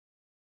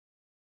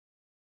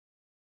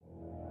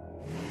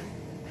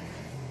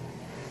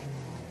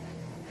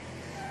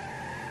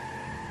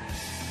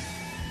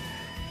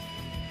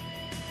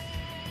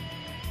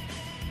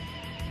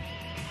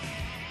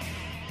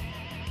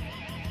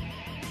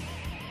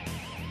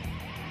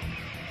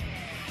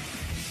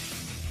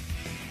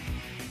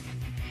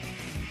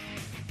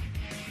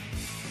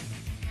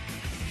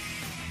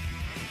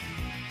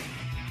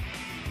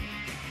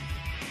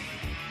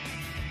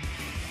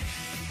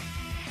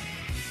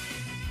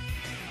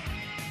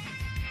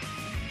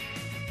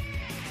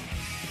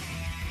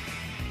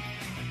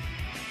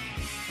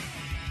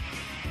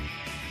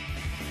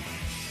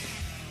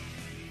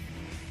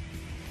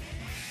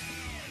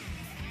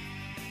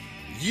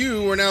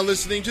You are now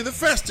listening to the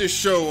fastest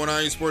show on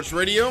iSports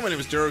Radio. My name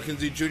is Daryl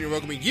Kinsey Jr.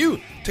 Welcoming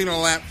you, taking a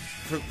lap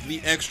for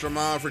the extra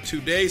mile for 2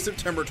 days,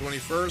 September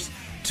 21st,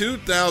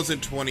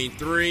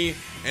 2023.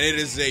 And it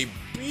is a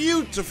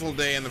beautiful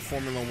day in the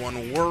Formula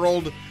One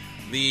world.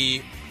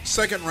 The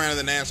second round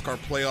of the NASCAR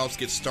playoffs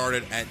gets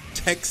started at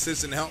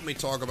Texas. And help me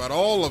talk about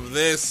all of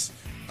this,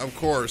 of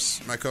course,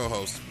 my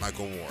co-host,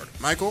 Michael Ward.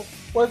 Michael?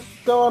 What's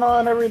going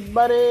on,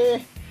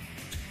 everybody?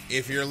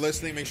 If you're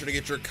listening, make sure to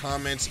get your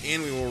comments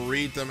in. We will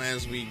read them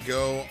as we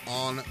go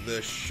on the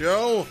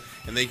show.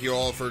 And thank you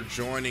all for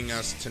joining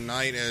us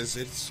tonight, as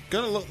it's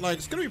going to look like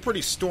it's going to be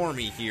pretty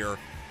stormy here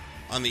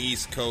on the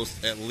East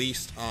Coast, at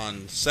least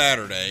on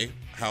Saturday.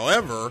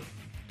 However,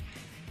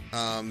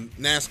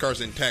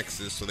 NASCAR's in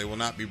Texas, so they will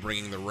not be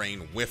bringing the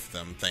rain with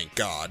them, thank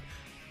God.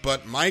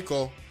 But,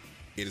 Michael,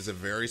 it is a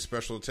very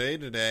special day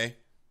today.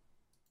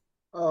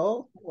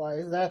 Oh, why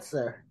is that,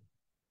 sir?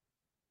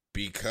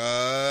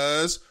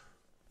 Because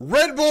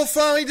Red Bull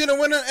finally didn't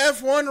win an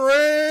F1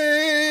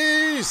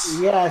 race!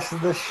 Yes,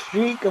 the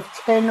streak of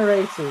 10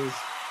 races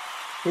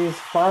is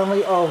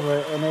finally over,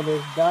 and it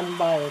is done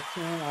by a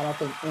team I don't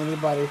think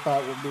anybody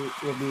thought would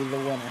be the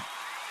winner.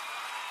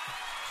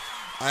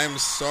 I am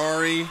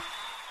sorry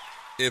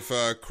if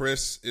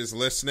Chris is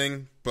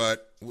listening,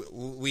 but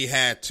we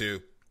had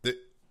to.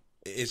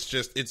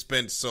 It's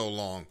been so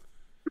long.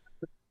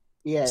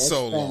 Yeah, it's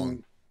so been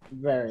long.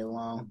 Very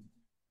long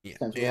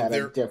since we had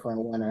a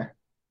different winner.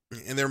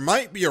 And there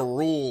might be a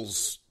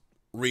rules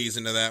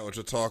reason to that, which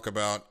we'll talk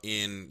about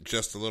in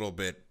just a little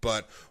bit.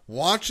 But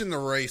watching the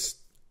race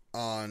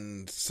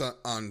on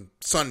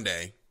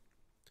Sunday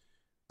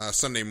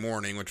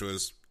morning, which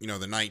was,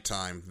 the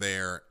nighttime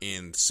there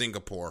in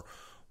Singapore,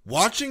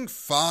 watching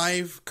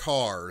 5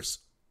 cars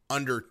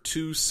under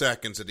 2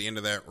 seconds at the end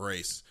of that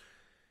race,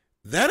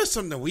 that is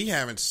something that we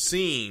haven't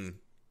seen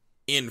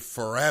in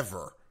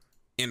forever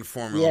in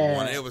Formula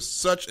One. It was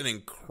such an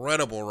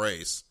incredible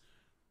race.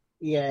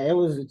 Yeah,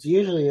 it's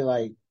usually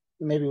like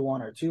maybe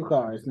 1 or 2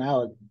 cars.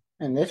 Now,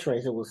 in this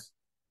race, it was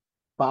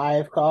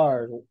 5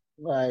 cars.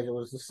 Like, it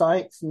was the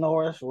Sainz,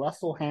 Norris,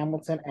 Russell,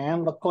 Hamilton,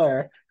 and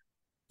Leclerc.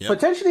 Yep.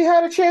 Potentially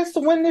had a chance to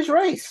win this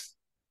race.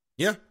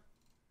 Yeah.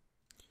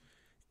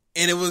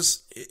 And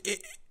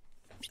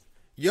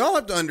y'all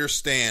have to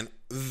understand,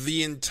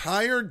 the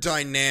entire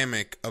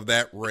dynamic of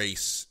that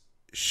race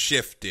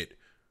shifted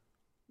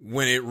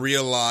when it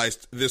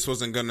realized this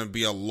wasn't going to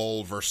be a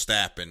lull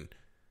Verstappen.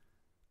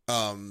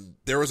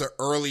 There was an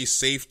early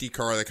safety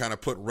car that kind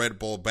of put Red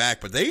Bull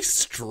back, but they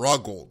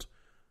struggled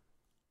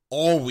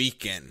all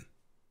weekend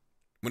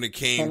when it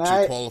came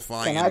to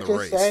qualifying in the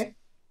race.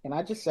 Can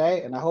I just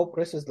say, and I hope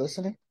Chris is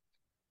listening,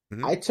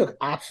 I took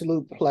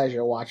absolute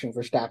pleasure watching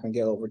Verstappen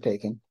get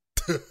overtaken.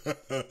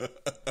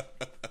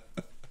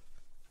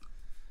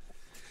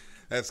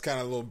 That's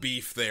kind of a little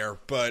beef there,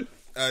 but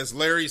as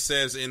Larry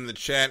says in the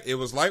chat, it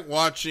was like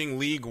watching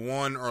League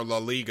One or La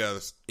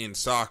Liga in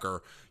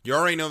soccer. You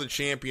already know the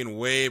champion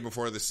way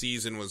before the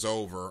season was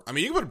over. I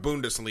mean, you can put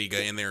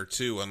Bundesliga in there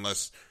too,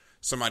 unless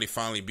somebody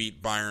finally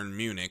beat Bayern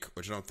Munich,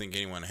 which I don't think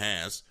anyone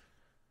has.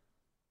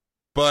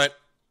 But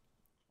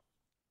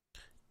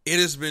it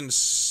has been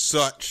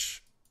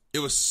such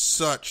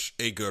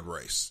a good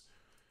race.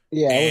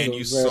 Yeah, and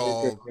you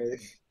saw, good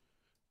race.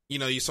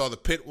 You saw the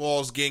pit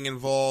walls getting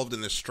involved in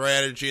the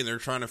strategy, and they're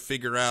trying to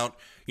figure out,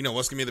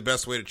 what's going to be the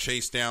best way to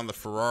chase down the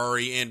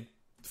Ferrari. And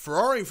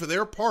Ferrari, for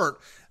their part,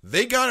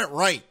 they got it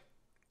right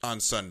on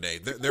Sunday.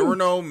 There were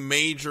no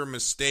major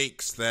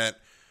mistakes that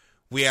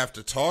we have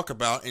to talk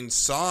about. And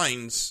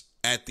Sainz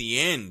at the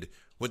end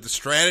with the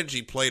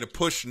strategy play to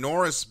push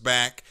Norris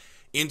back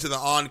into the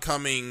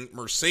oncoming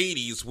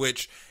Mercedes,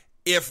 which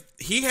if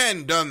he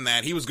hadn't done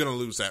that, he was going to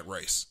lose that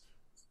race.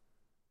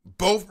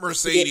 Both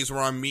Mercedes were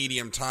on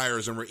medium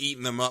tires and were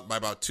eating them up by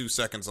about 2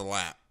 seconds a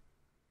lap.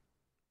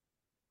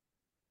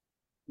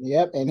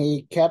 Yep, and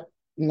he kept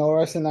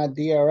Norris in that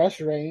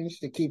DRS range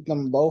to keep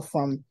them both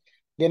from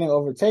getting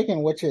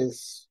overtaken, which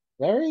is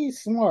very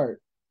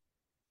smart.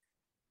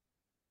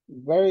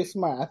 Very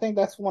smart. I think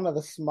that's one of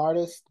the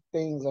smartest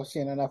things I've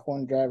seen an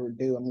F1 driver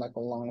do in like a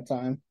long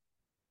time.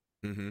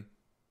 Mm-hmm.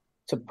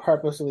 To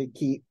purposely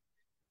keep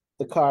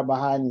the car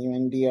behind you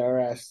in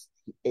DRS.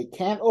 It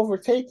can't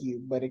overtake you,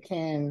 but it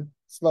can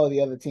slow the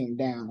other team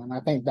down. And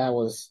I think that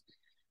was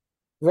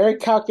very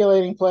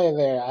calculating play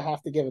there. I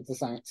have to give it to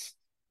Sainz.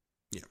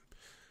 Yeah.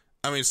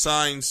 I mean,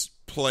 Sainz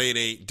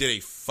did a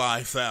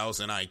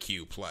 5,000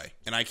 IQ play,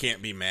 and I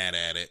can't be mad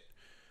at it.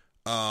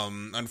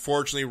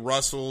 Unfortunately,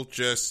 Russell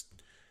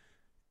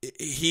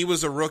he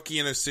was a rookie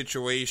in a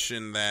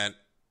situation that,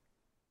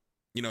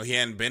 he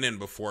hadn't been in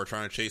before,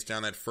 trying to chase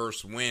down that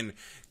first win.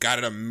 Got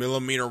it a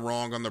millimeter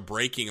wrong on the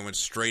braking and went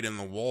straight in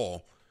the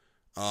wall.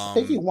 I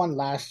think he won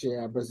last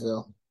year at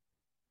Brazil.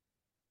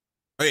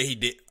 Oh, yeah, he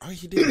did. Oh,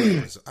 he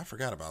did. I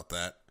forgot about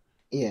that.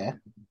 Yeah.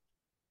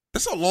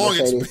 That's how long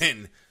it's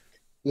been.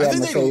 Yeah,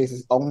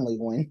 Mercedes' only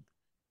win.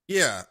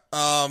 Yeah.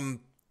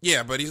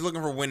 Yeah, but he's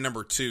looking for win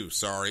number 2,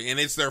 sorry. And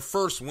it's their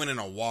first win in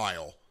a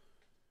while.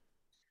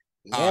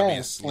 Yeah,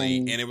 obviously.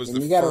 And it was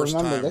the first time. You got to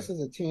remember, this is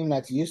a team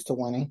that's used to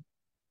winning.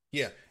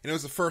 Yeah, and it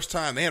was the first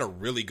time they had a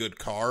really good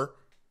car,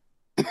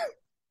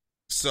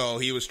 so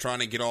he was trying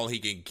to get all he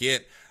could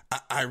get.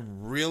 I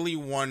really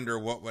wonder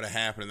what would have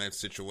happened in that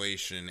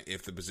situation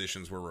if the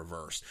positions were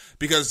reversed,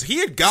 because he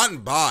had gotten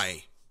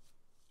by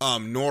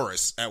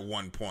Norris at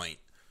one point,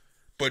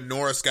 but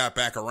Norris got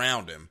back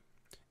around him.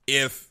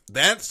 If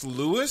that's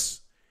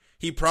Lewis,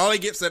 he probably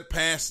gets that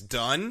pass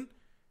done,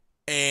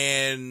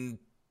 and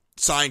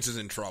Sainz is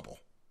in trouble.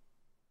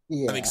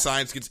 Yeah. I think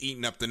Sainz gets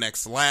eaten up the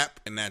next lap,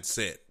 and that's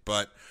it.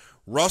 But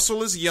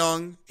Russell is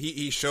young.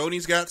 He showed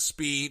he's got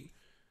speed,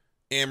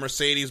 and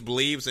Mercedes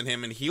believes in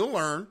him, and he'll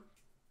learn.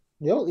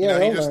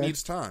 He just learn.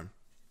 needs time.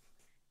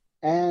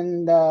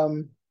 And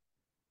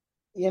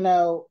you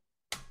know,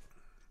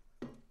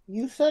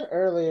 you said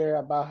earlier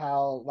about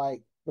how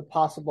like the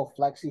possible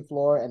flexi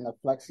floor and the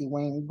flexi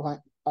wing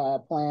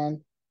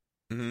plan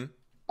Mm-hmm.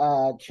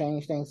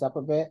 change things up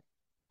a bit.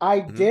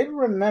 I Mm-hmm. did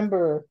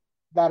remember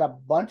that a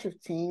bunch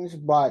of teams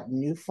brought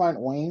new front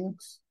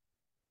wings,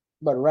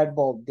 but Red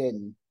Bull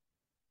didn't.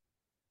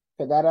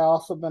 Could that have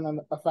also been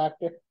a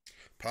factor?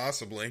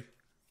 Possibly.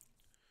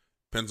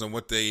 Depends on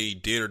what they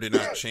did or did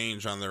not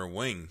change on their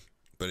wing,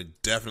 but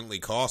it definitely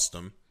cost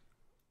them.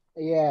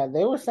 Yeah,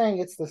 they were saying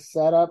it's the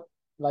setup.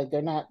 Like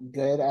they're not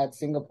good at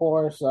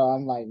Singapore, so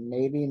I'm like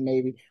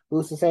maybe.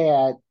 Who's to say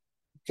at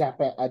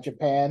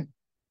Japan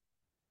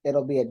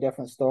it'll be a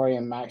different story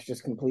and Max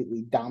just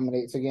completely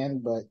dominates again.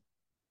 But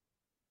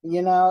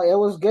it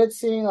was good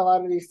seeing a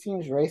lot of these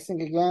teams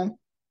racing again.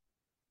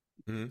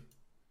 Mm-hmm.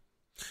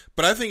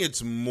 But I think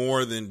it's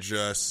more than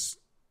just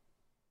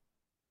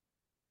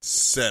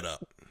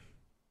setup.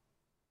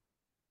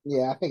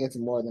 Yeah, I think it's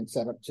more than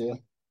setup too,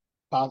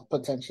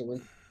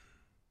 potentially.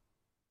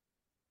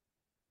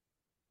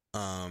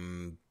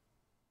 Um,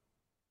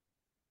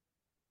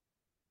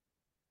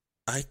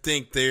 I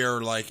think they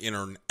are like in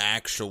an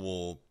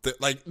actual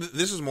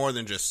this is more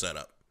than just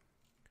setup.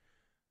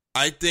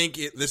 I think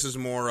this is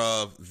more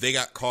of they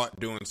got caught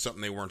doing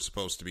something they weren't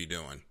supposed to be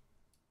doing,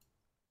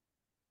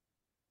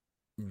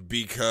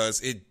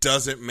 because it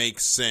doesn't make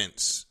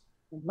sense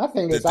My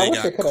thing is, that I they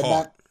wish they got could have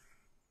done. caught.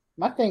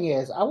 My thing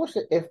is, I wish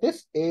if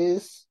this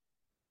is,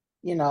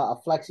 a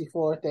flexi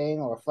floor thing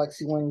or a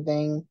flexi wing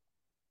thing,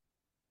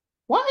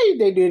 why did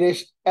they do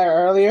this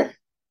earlier?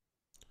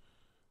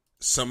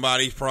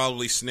 Somebody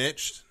probably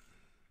snitched.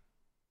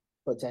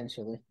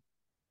 Potentially.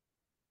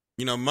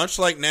 Much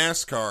like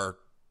NASCAR,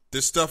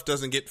 this stuff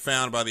doesn't get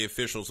found by the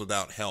officials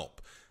without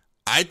help.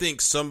 I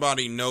think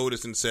somebody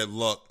noticed and said,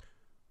 look,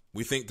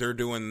 we think they're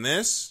doing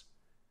this,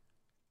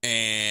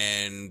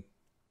 and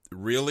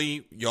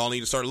really, y'all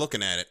need to start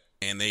looking at it.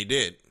 And they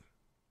did.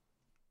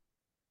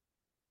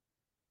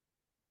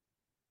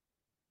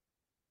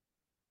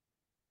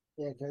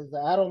 Yeah, because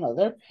I don't know.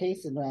 Their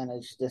pace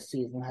advantage this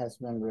season has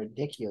been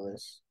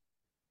ridiculous.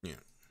 Yeah.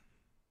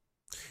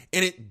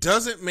 And it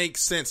doesn't make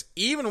sense,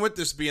 even with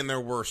this being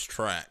their worst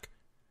track,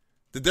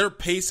 that their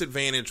pace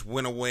advantage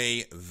went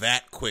away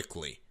that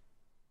quickly.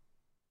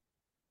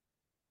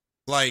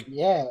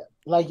 Yeah,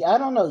 like I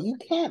don't know. You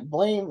can't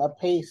blame a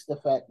pace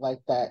defect like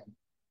that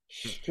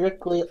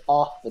strictly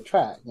off the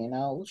track,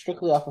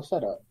 strictly off a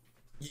setup.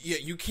 yeah,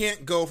 you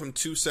can't go from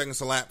 2 seconds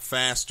a lap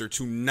faster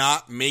to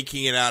not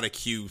making it out of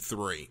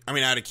Q3. I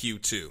mean, out of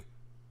Q2.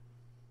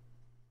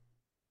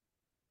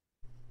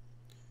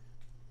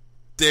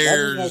 That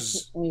just makes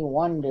There's me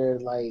wonder,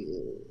 like,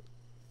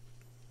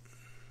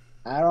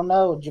 I don't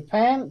know.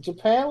 Japan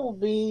will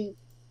be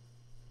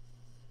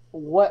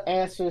what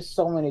answers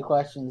so many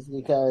questions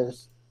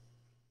because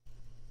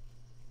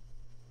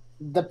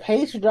the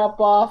pace drop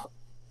off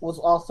was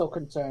also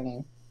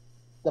concerning.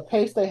 The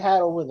pace they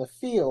had over the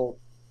field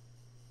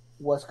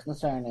was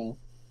concerning.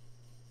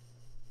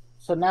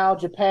 So now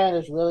Japan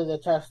is really the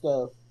test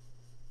of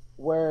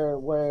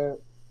where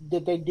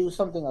did they do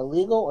something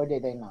illegal or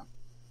did they not?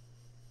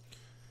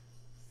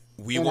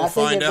 we And will I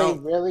think find if they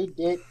out. really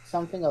did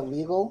something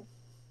illegal,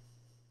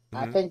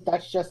 I Mm-hmm. think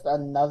that's just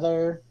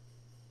another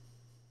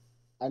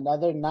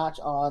notch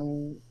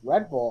on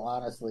Red Bull,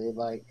 honestly.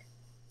 Like,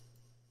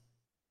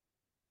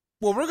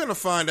 Well, we're going to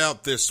find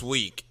out this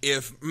week.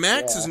 If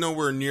Max is yeah,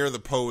 nowhere near the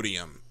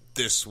podium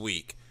this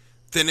week,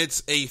 then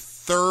it's a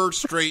third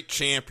straight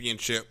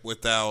championship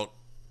without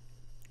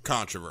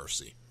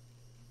controversy.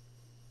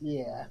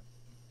 yeah.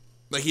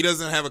 Like, he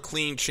doesn't have a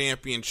clean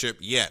championship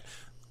yet.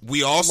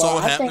 We all Well, saw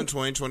what I happened in think,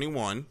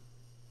 2021.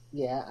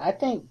 yeah, I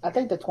think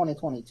the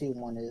 2022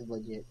 one is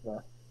legit, bro.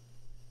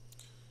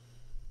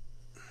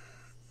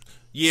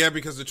 Yeah,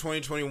 because the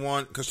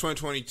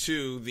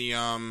 2022,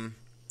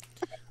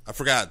 I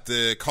forgot,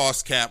 the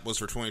cost cap was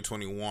for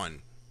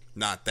 2021,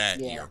 not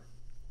that Yeah, year.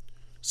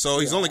 So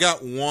he's only yeah,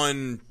 got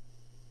one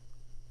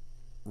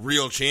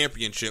real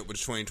championship, which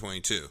is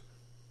 2022.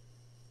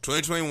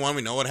 2021,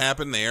 we know what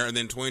happened there, and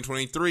then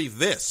 2023,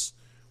 this,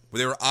 where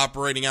they were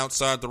operating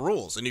outside the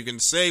rules. And you can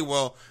say,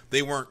 well,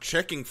 they weren't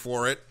checking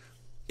for it.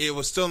 It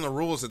was still in the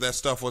rules that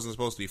stuff wasn't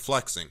supposed to be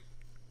flexing.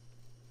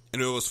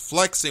 And it was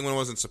flexing when it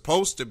wasn't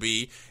supposed to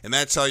be, and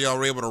that's how y'all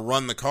were able to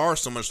run the car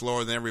so much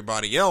lower than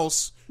everybody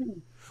else.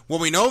 Well,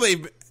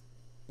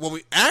 Well,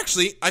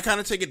 I kind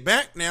of take it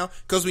back now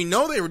because we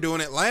know they were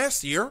doing it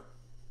last year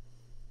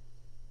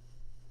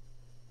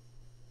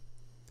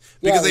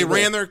because Yeah, they we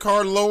ran did. their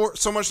car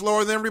so much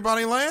lower than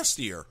everybody last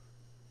year.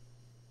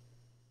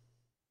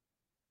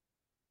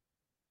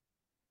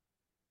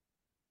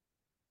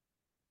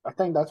 I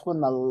think that's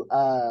when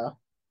I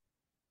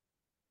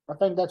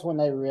think that's when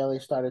they really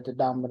started to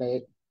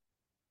dominate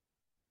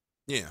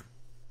Yeah.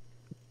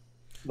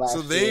 So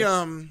last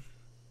year.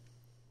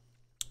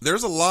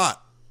 there's a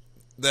lot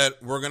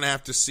that we're gonna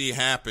have to see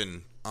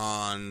happen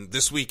on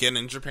this weekend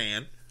in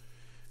Japan,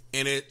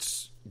 and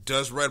it's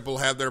does Red Bull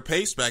have their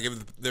pace back?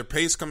 If their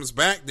pace comes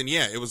back, then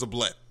yeah, it was a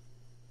blip.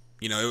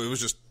 It was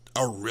just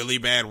a really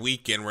bad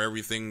weekend where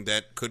everything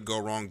that could go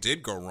wrong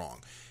did go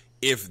wrong.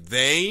 If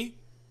they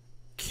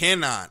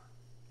cannot,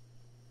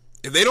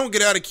 if they don't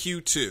get out of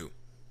Q2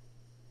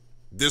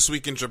 this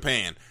week in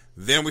Japan,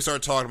 then we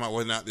start talking about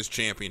whether or not this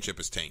championship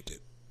is tainted.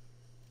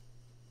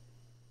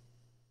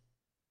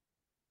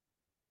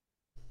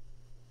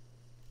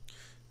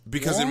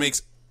 Because it Yeah,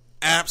 makes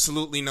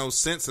absolutely no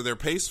sense that their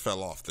pace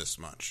fell off this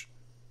much.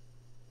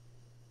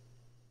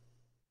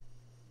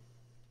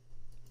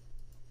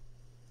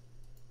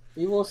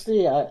 we will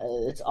see.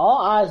 It's all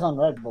eyes on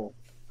Red Bull.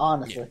 Yeah.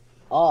 Honestly,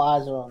 all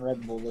eyes are on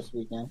Red Bull this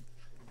weekend.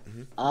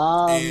 Mm-hmm.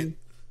 And Um,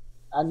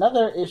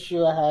 Another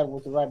issue I have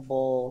with Red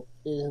Bull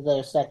is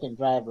their second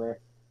driver,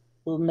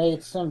 who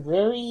made some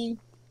very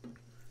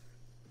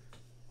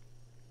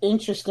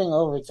interesting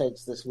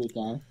overtakes this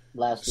weekend,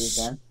 last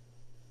weekend.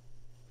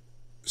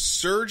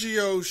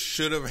 Sergio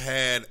should have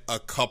had a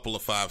couple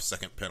of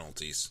 5-second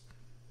penalties.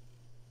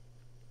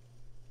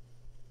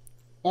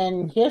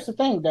 And here's the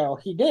thing, Daryl,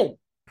 he did.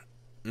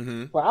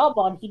 Mm-hmm. For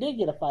Albon, he did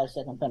get a 5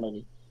 second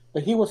penalty,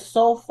 but he was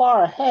so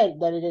far ahead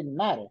that it didn't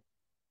matter.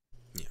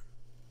 Yeah.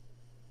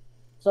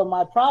 So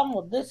my problem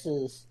with this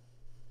is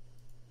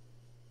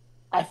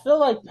I feel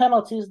like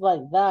penalties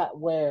like that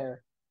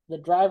where the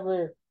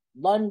driver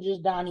lunges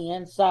down the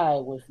inside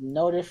with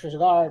no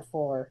disregard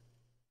for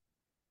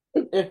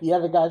if the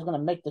other guy's going to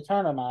make the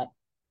turn or not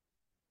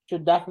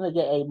should definitely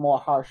get a more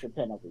harsher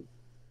penalty.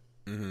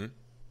 Mm-hmm.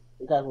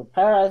 Because what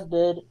Perez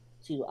did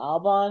to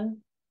Albon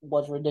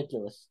was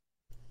ridiculous.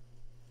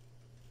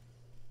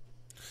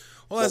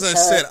 Well, as What I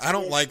Perez said, I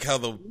don't did like how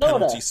the to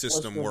penalty Noda was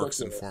system works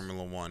in ridiculous.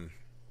 Formula One.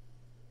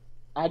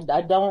 I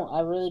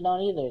really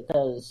don't either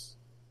because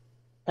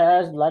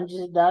Perez lunges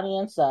it down the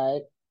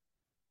inside.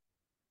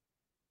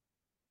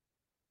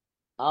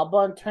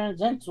 Albon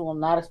turns into him,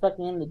 not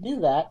expecting him to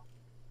do that.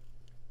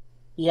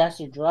 He has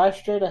to drive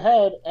straight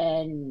ahead,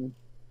 and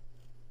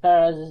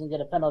Perez doesn't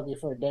get a penalty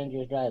for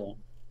dangerous driving.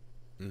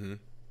 Mm-hmm.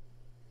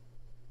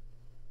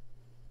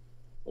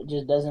 It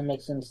just doesn't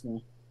make sense to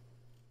me.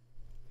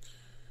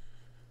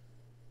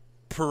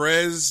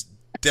 Perez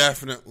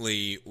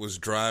definitely was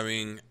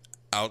driving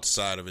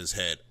outside of his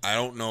head. I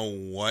don't know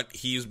what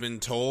he's been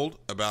told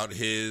about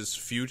his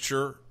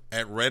future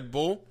at Red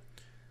Bull,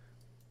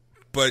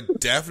 but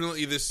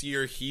definitely this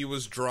year he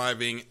was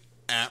driving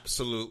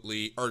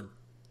absolutely, or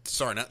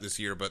sorry, not this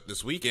year, but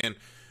this weekend,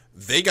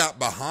 they got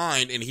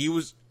behind and he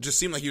was just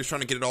seemed like he was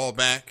trying to get it all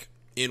back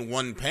in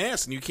one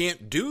pass, and you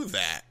can't do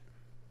that.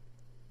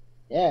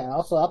 Yeah, and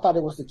also I thought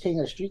it was the king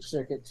of street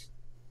circuits.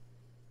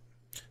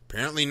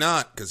 Apparently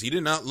not, because he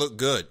did not look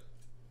good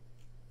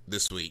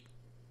this week.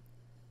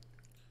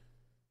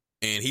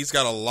 And he's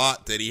got a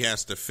lot that he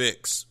has to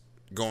fix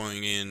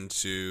going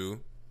into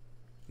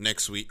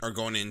next week or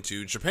going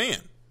into Japan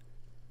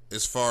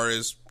as far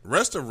as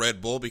rest of Red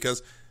Bull,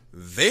 because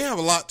they have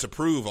a lot to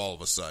prove all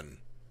of a sudden.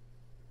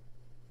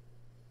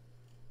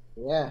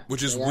 Yeah,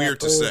 Which is they gotta weird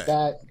to prove say.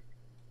 that.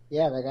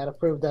 Yeah, they got to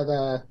prove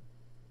that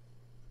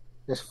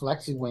this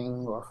flexi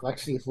wing or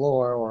flexi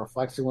floor or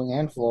flexi wing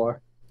and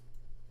floor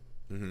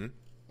Mm-hmm.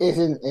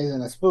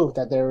 isn't a spoof.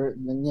 That they're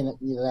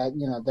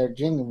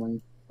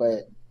genuine.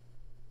 But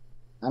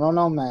I don't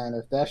know,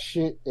 man.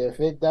 If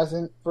it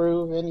doesn't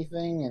prove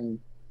anything and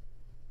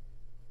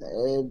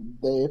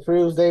it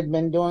proves they've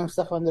been doing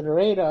stuff under the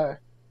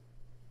radar,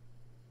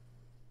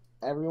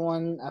 I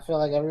feel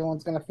like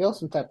everyone's gonna feel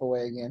some type of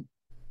way again.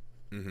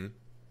 Mm-hmm.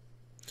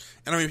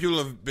 And I mean, people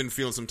have been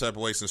feeling some type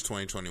of way since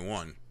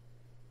 2021,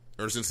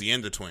 or since the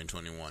end of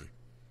 2021. Yeah.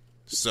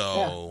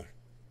 So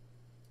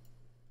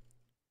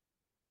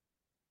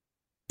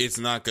it's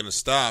not going to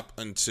stop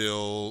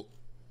until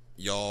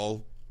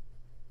y'all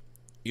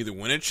either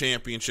win a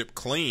championship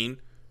clean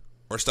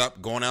or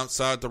stop going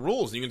outside the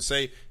rules. You can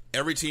say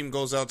every team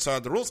goes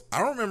outside the rules. I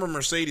don't remember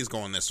Mercedes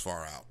going this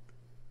far out.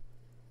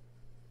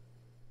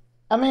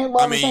 I mean, I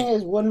well, the thing mean,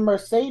 is, when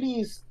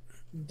Mercedes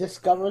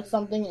discovered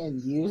something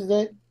and used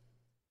it,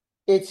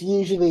 it's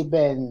usually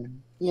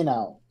been,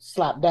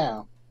 slapped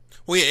down,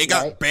 well, yeah, it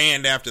right? got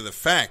banned after the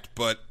fact,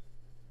 but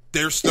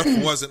their stuff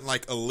wasn't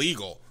like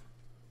illegal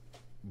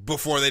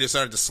before they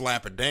decided to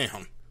slap it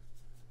down.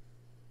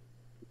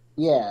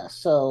 Yeah,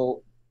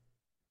 so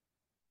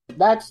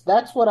that's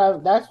what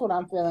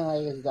I'm feeling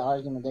like is the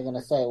argument they're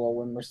gonna say. Well,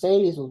 when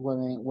Mercedes was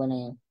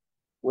winning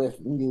with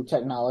new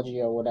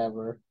technology or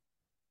whatever,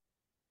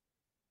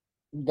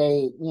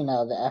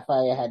 the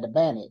FIA had to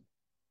ban it.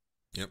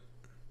 Yep.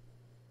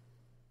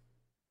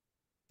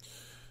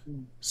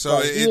 So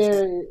But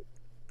here,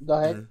 go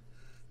ahead. mhm.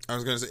 I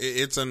was going to say,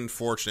 it's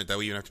unfortunate that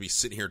we even have to be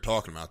sitting here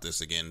talking about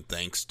this again,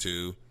 thanks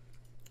to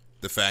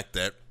the fact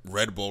that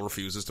Red Bull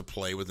refuses to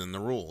play within the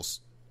rules.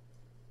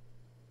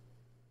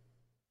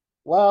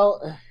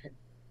 Well,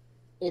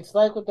 it's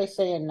like what they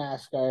say in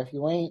NASCAR. If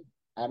you ain't,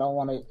 I don't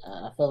want to.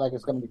 I feel like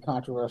it's going to be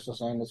controversial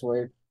saying this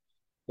word.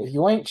 If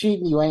you ain't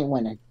cheating, you ain't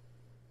winning.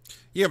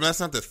 Yeah, but that's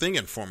not the thing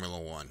in Formula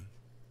One.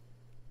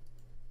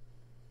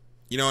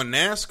 In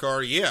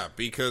NASCAR, yeah,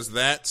 because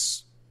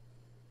that's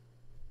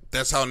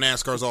how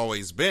NASCAR's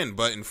always been.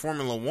 But in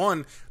Formula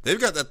One, they've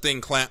got that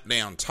thing clamped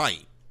down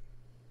tight.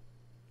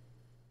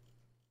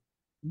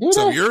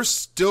 So if you're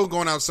still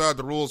going outside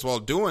the rules while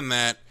doing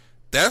that,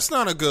 that's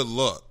not a good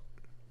look.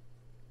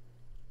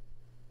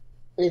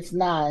 It's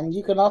not, and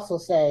you can also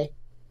say,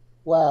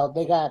 well,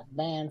 they got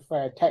banned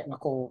for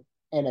technical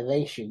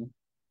innovation,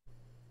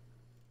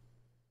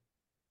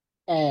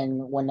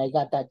 and when they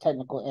got that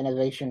technical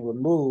innovation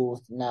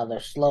removed, now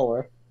they're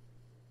slower.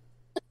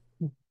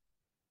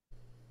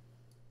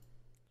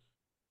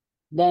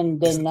 Then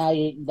now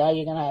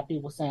you're gonna have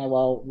people saying,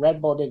 well,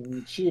 Red Bull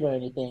didn't cheat or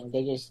anything.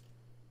 They just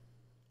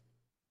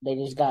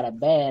got a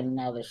ban. And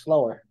now they're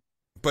slower.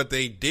 But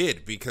they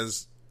did,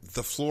 because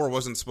the floor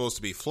wasn't supposed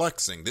to be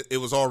flexing. It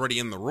was already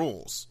in the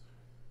rules.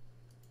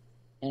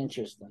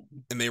 Interesting.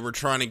 And they were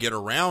trying to get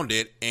around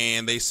it,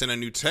 and they sent a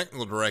new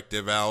technical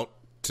directive out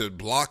to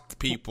block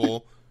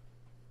people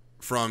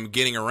from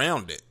getting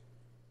around it.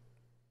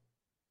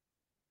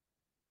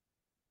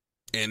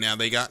 And now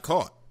they got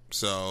caught.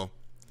 So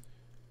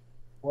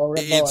Well,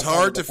 it's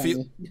hard to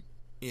feel.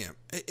 Yeah,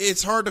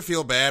 it's hard to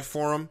feel bad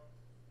for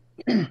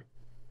them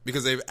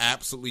because they've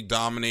absolutely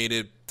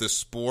dominated the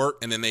sport,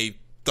 and then they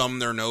thumb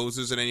their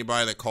noses at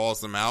anybody that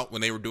calls them out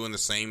when they were doing the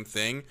same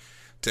thing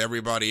to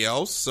everybody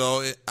else.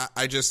 So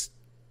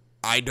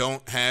I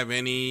don't have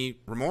any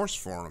remorse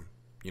for them.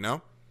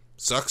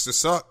 Sucks to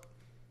suck.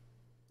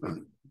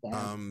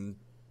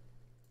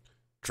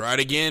 Try it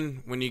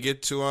again when you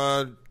get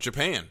to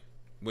Japan,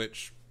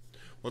 which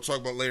we'll talk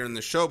about later in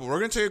the show. But we're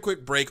going to take a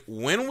quick break.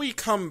 When we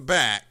come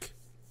back,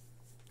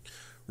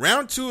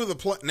 round 2 of the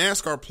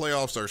NASCAR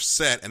playoffs are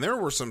set, and there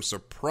were some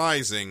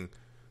surprising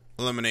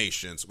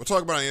eliminations. We'll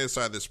talk about it on the other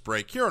side of this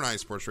break here on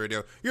iSports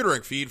Radio, your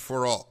direct feed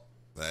for all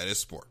that is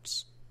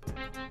sports.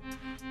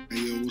 Hey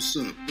yo, what's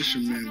up? It's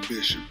your man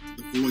Bishop,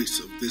 the voice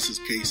of This Is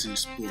KC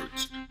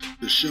Sports,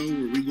 the show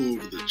where we go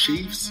over the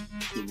Chiefs,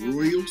 the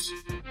Royals,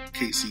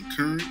 KC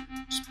Current,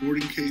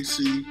 Sporting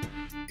KC,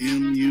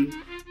 MU,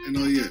 and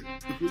oh yeah,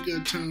 if we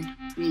got time,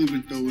 we'll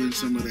even throw in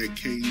some of that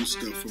KU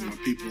stuff for my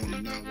people on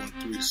the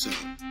 913 South.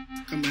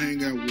 Come and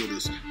hang out with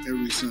us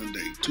every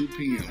Sunday, 2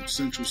 p.m.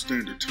 Central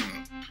Standard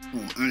Time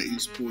on IE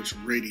Sports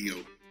Radio,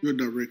 your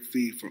direct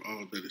feed for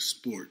all that is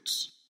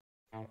sports.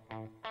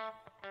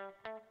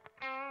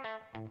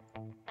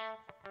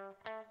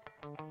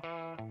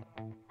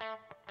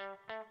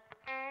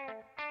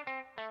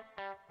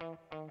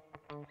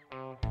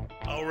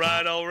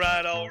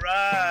 All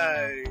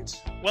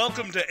right.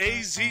 Welcome to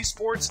AZ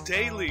Sports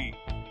Daily.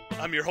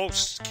 I'm your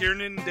host,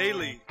 Kiernan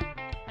Daly,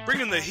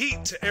 bringing the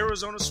heat to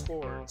Arizona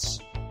sports.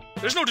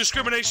 There's no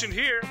discrimination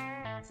here.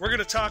 We're going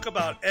to talk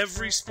about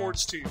every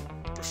sports team,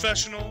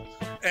 professional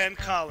and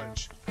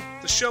college.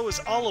 The show is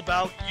all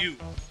about you,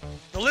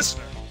 the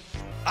listener.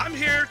 I'm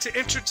here to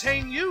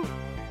entertain you.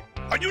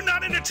 Are you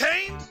not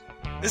entertained?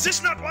 Is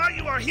this not why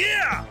you are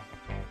here?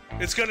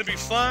 It's going to be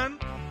fun,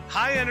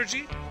 high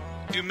energy.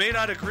 You may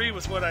not agree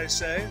with what I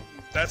say.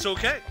 That's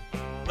okay.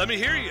 Let me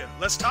hear you.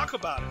 Let's talk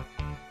about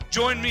it.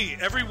 Join me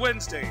every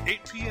Wednesday,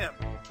 8 p.m.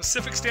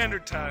 Pacific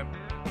Standard Time,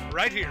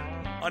 right here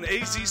on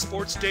AZ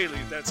Sports Daily.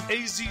 That's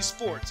AZ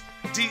Sports,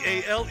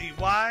 Daily,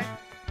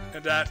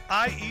 and at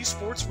IE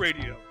Sports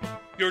Radio,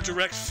 your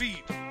direct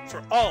feed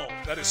for all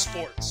that is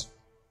sports.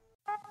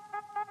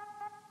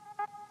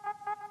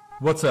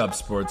 What's up,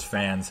 sports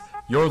fans?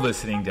 You're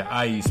listening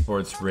to IE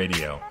Sports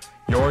Radio,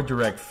 your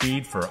direct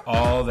feed for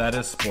all that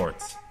is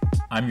sports.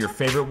 I'm your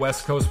favorite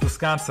West Coast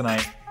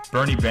Wisconsinite,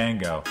 Bernie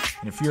Bango,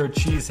 and if you're a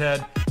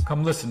cheesehead,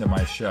 come listen to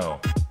my show,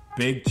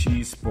 Big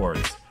Cheese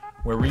Sports,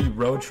 where we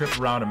road trip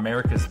around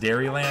America's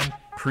Dairyland,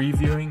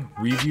 previewing,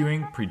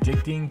 reviewing,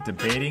 predicting,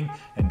 debating,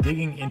 and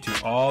digging into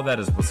all that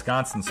is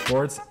Wisconsin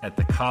sports at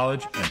the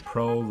college and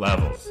pro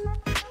levels.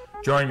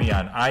 Join me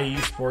on IE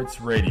Sports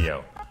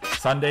Radio,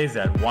 Sundays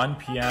at 1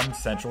 p.m.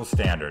 Central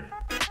Standard.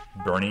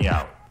 Bernie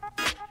out.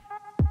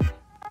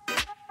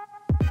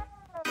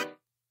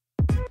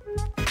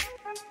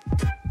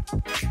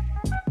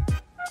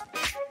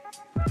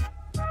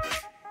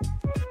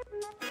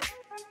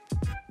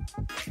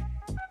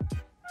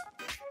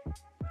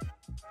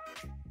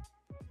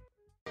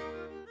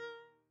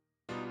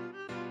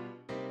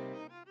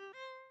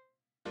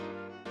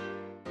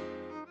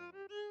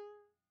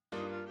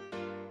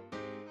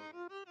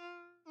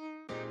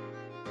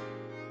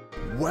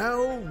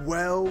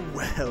 Well,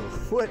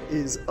 what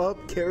is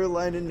up,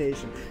 Carolina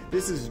Nation?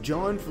 This is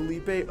John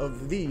Felipe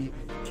of the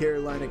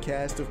Carolina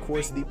Cast, of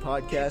course, the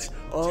podcast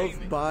of,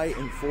 by,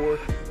 and for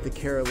the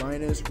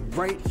Carolinas,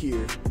 right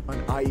here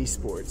on IE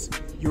Sports,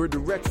 your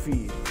direct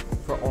feed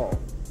for all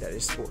that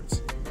is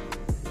sports.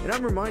 And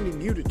I'm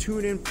reminding you to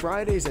tune in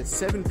Fridays at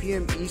 7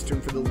 p.m.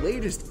 Eastern for the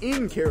latest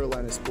in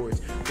Carolina sports,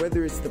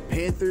 whether it's the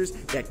Panthers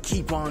that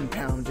keep on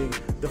pounding,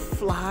 the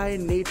fly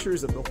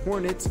natures of the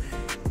Hornets,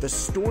 the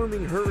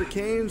storming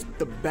Hurricanes,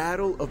 the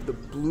battle of the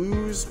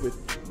Blues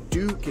with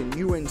Duke and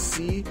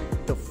UNC,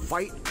 the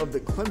fight of the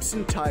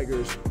Clemson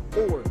Tigers,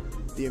 or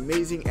the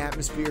amazing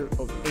atmosphere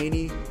of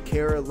any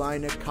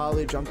Carolina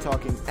college. I'm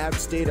talking App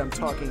State, I'm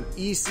talking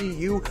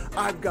ECU.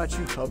 I've got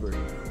you covered.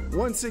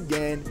 Once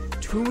again,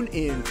 tune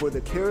in for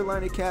the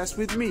Carolina Cast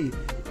with me,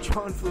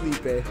 John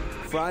Felipe,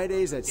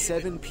 Fridays at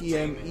 7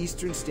 p.m.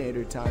 Eastern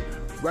Standard Time,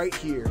 right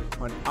here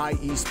on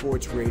IE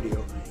Sports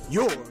Radio,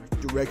 your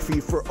direct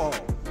feed for all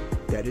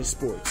that is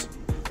sports.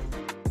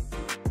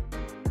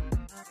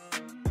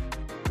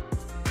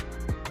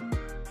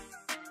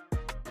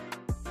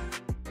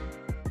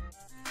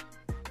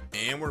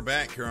 And we're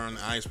back here on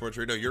IE Sports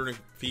Radio, your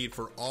feed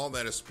for all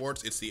that is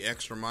sports. It's the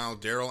Extra Mile.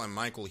 Daryl and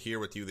Michael here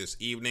with you this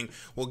evening.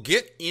 We'll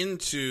get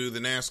into the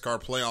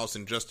NASCAR playoffs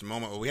in just a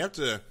moment, but we have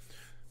to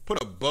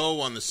put a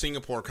bow on the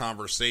Singapore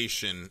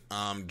conversation.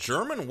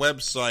 German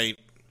website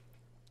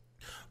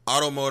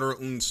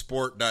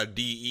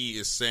automotorundsport.de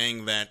is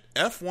saying that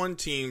F1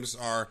 teams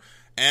are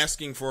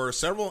asking for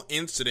several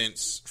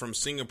incidents from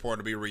Singapore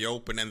to be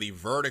reopened and the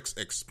verdicts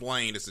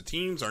explained, as the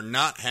teams are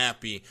not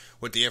happy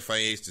with the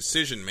FIA's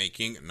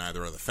decision-making,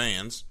 neither are the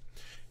fans.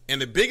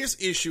 And the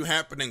biggest issue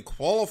happened in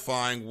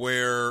qualifying,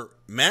 where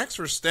Max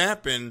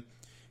Verstappen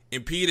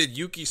impeded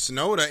Yuki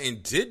Tsunoda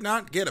and did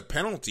not get a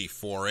penalty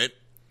for it.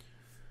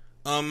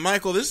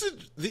 Michael, these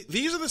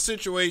are the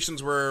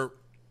situations where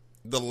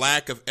the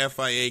lack of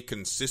FIA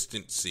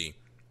consistency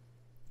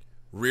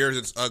rears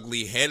its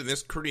ugly head, and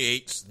this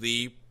creates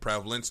the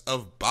prevalence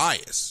of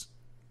bias.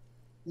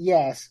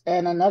 Yes,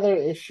 and another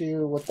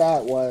issue with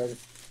that was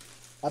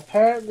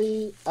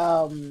apparently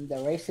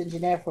the race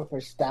engineer for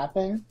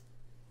Verstappen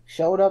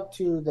showed up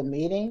to the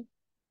meeting,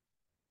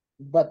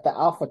 but the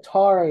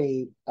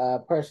AlphaTauri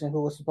person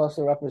who was supposed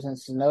to represent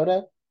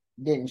Tsunoda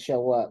didn't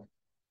show up.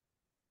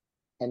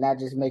 And that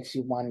just makes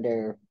you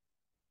wonder,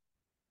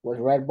 was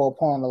Red Bull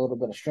pulling a little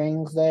bit of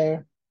strings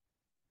there?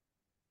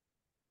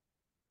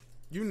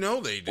 You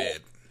know they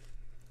did.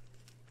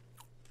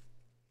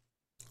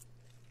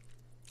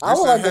 I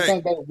would like to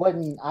think they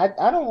wouldn't.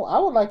 I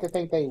would like to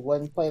think they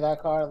wouldn't play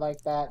that card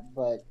like that,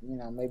 but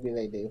maybe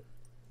they do.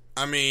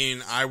 I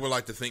mean, I would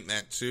like to think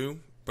that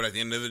too, but at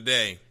the end of the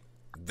day,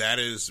 that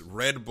is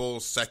Red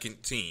Bull's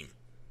second team.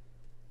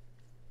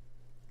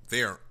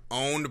 They are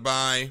owned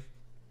by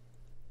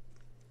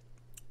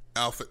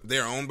They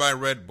are owned by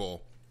Red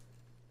Bull,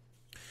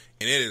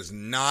 and it is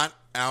not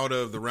out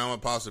of the realm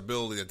of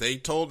possibility that they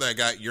told that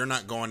guy, "You're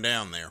not going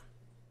down there."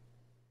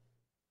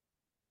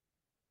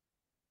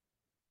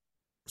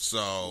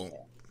 So, yeah.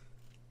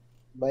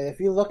 But if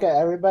you look at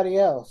everybody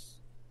else,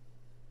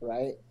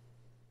 right?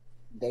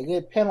 They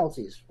get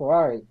penalties.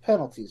 Ferrari,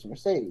 penalties.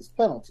 Mercedes,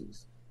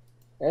 penalties.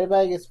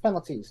 Everybody gets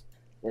penalties.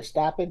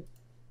 Verstappen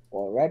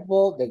or Red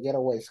Bull, they get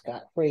away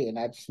scot-free, and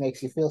that just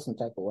makes you feel some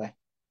type of way.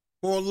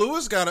 Well,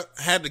 Lewis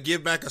had to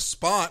give back a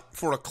spot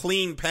for a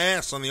clean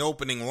pass on the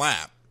opening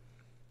lap.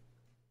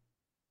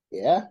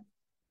 Yeah.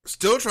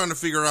 Still trying to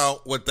figure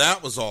out what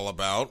that was all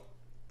about.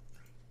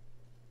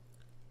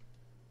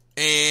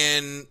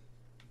 And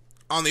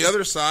on the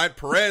other side,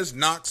 Perez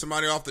knocked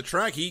somebody off the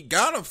track. He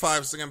got a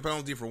 5-second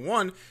penalty for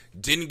one,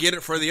 didn't get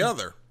it for the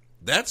other.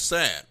 That's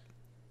sad.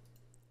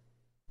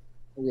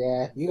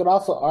 Yeah, you could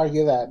also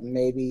argue that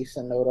maybe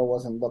Tsunoda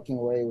wasn't looking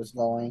where he was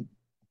going.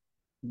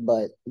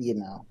 But,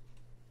 Yeah.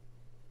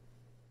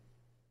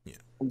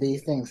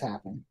 These things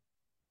happen.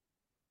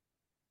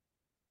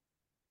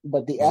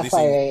 But the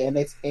FIA and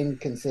its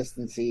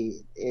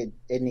inconsistency, it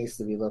needs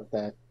to be looked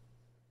at.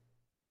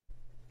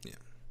 Yeah.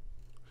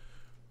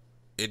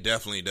 It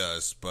definitely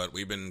does, but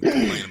we've been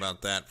complaining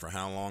about that for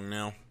how long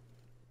now?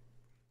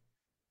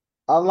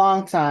 A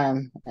long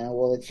time. And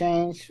will it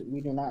change?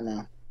 We do not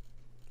know.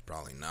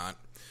 Probably not.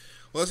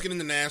 Well, let's get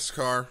into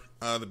NASCAR.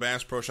 The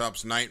Bass Pro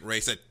Shops night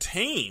race, a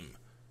tame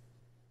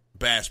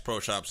Bass Pro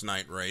Shops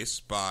night race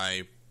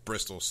by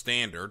Bristol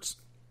standards.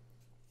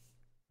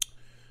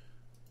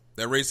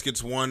 That race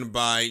gets won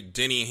by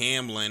Denny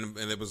Hamlin,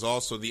 and it was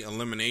also the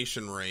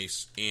elimination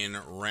race in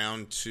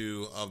round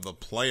 2 of the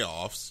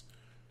playoffs.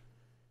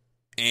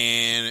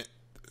 And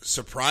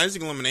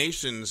surprising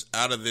eliminations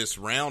out of this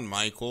round,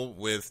 Michael,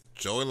 with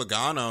Joey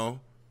Logano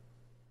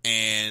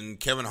and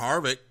Kevin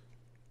Harvick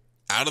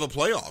out of the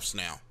playoffs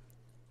now.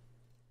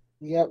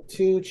 Yep,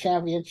 2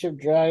 championship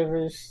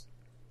drivers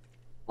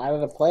out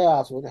of the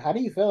playoffs. How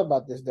do you feel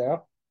about this,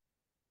 Daryl?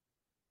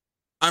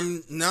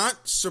 I'm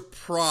not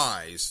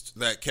surprised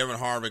that Kevin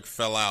Harvick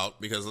fell out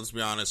because, let's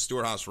be honest,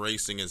 Stewart-Haas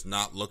Racing has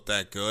not looked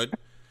that good.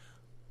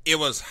 It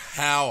was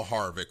how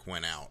Harvick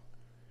went out.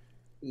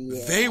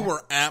 Yeah. They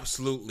were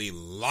absolutely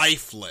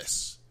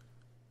lifeless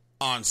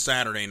on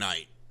Saturday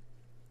night.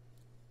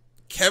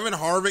 Kevin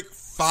Harvick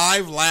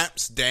 5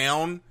 laps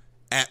down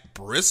at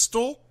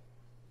Bristol?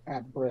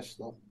 At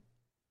Bristol.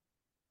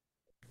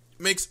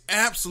 Makes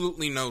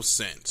absolutely no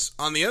sense.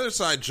 On the other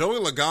side, Joey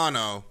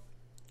Logano,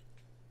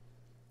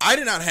 I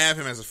did not have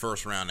him as a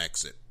first round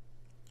exit.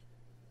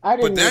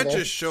 But that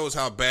just shows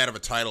how bad of a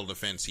title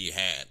defense he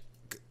had.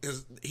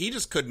 Because he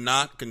just could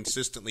not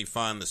consistently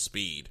find the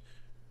speed.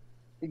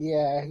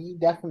 Yeah, he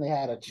definitely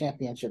had a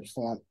championship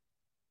slump.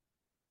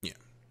 Yeah.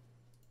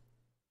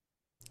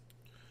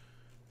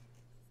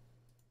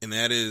 And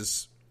that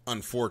is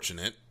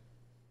unfortunate.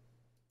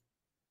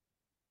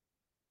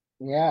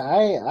 Yeah,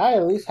 I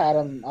at least had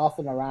him off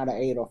in around an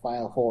 8 or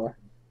 5 or 4.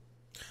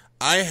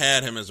 I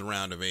had him as a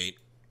round of 8.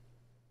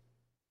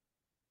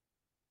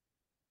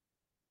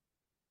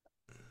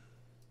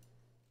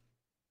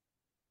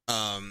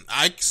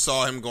 I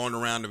saw him going to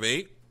round of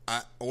 8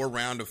 or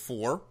round of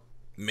 4,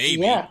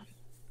 maybe. Yeah,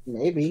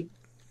 maybe,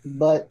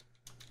 but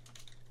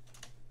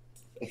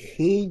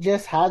he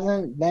just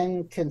hasn't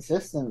been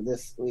consistent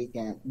this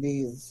weekend.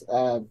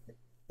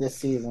 This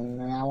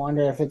season, and I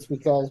wonder if it's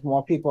because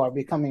more people are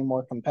becoming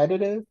more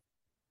competitive,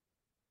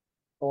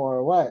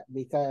 or what?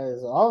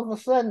 Because all of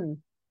a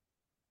sudden,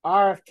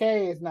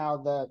 RFK is now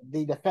the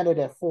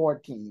definitive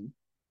Ford team.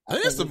 I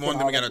think that's the one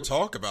that we got to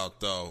talk about,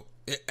 though.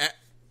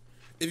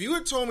 If you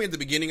had told me at the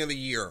beginning of the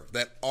year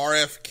that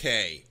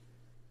RFK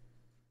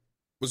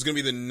was going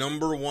to be the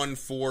number 1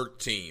 Ford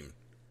team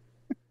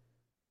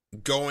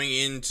going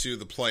into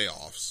the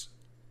playoffs,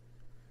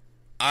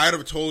 I'd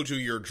have told you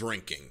you're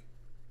drinking.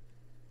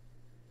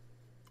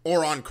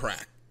 Or on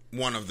crack.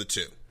 One of the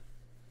two.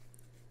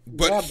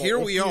 But here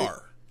we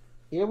are.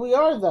 Here we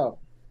are, though.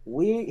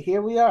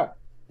 Here we are.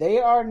 They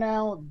are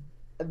now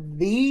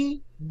the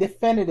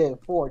definitive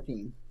 4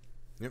 team.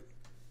 Yep.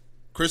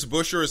 Chris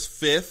Buescher is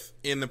 5th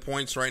in the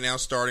points right now,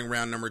 starting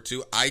round number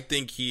 2. I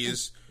think he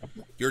is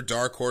your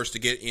dark horse to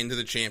get into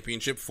the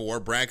championship 4.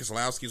 Brad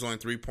Keselowski's only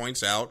 3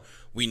 points out.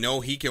 We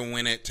know he can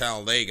win at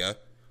Talladega,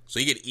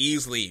 so he could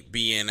easily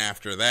be in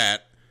after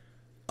that.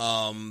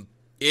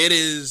 It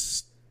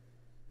is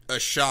a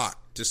shock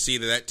to see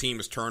that team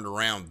has turned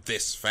around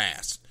this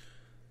fast.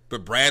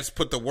 But Brad's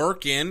put the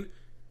work in,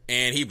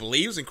 and he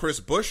believes in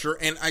Chris Buescher,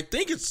 and I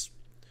think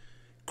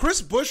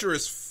Chris Buescher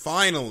is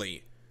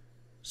finally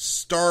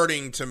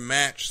starting to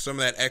match some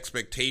of that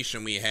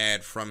expectation we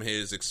had from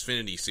his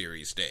Xfinity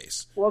Series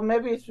days. Well,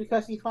 maybe it's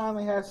because he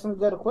finally has some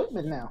good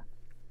equipment now.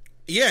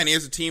 Yeah, and he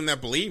has a team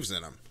that believes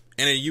in him,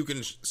 and you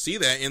can see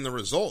that in the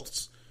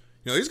results.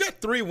 He's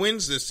got 3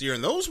 wins this year,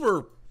 and those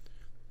were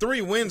 3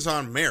 wins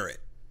on merit.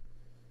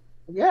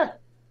 Yeah.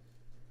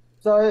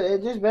 So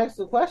it just begs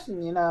the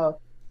question,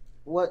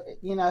 what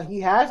he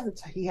had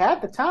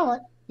the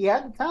talent. He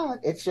had the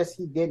talent. It's just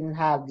he didn't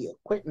have the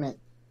equipment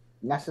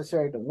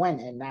necessary to win,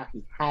 and now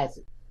he has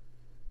it.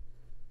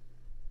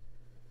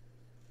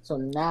 So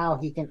now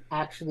he can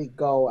actually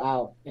go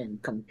out and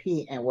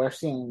compete, and we're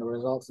seeing the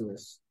results of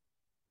this.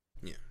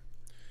 Yeah.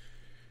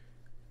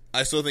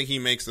 I still think he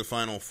makes the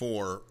Final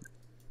 4.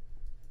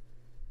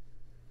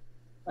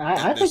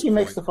 I think he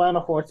makes the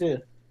Final 4 too.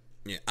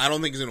 Yeah, I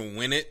don't think he's going to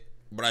win it,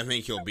 but I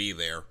think he'll be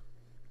there.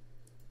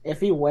 If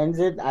he wins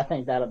it, I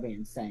think that'll be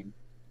insane.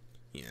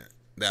 Yeah,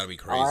 that'll be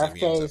crazy.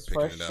 RFK's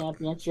first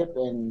championship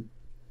in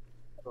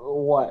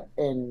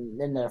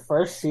their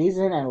first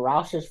season, and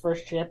Roush's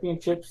first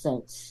championship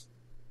since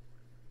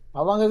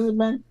how long has it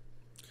been?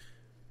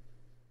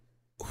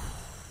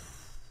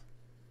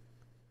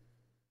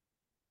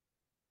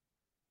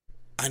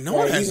 I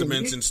know it hasn't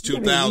been since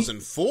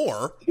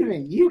 2004.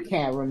 Even you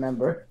can't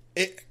remember.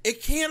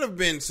 It can't have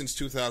been since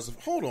 2000.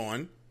 Hold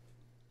on.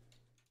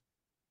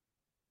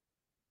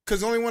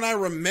 Because the only one I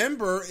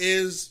remember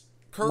is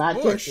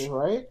Kurt Busch. Not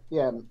right?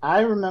 Yeah, I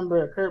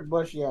remember Kurt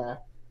Busch, yeah.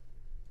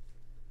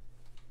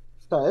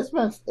 So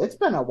it's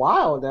been a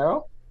while,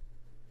 though.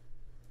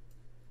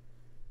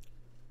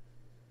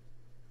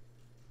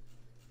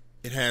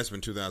 It has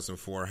been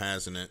 2004,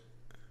 hasn't it?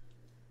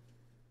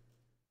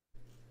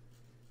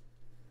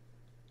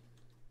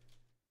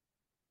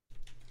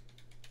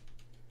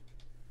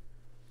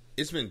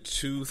 It's been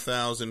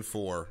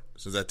 2004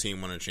 since that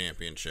team won a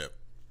championship.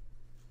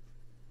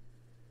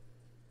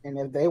 And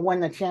if they win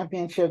the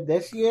championship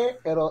this year,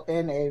 it'll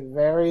end a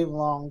very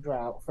long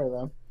drought for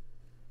them.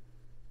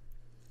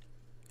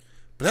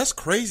 But that's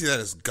crazy that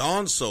it's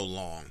gone so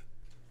long.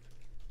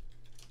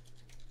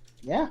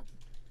 Yeah.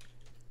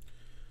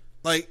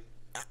 Like,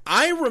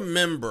 I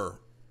remember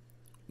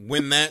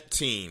when that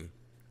team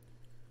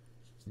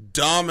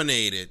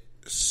dominated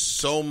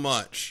so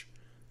much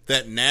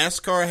that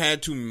NASCAR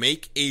had to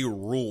make a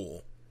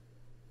rule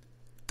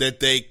that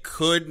they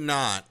could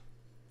not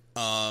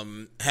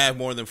have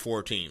more than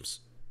 4 teams.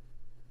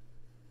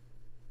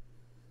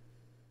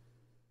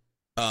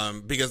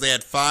 Because they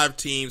had 5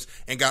 teams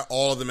and got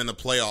all of them in the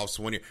playoffs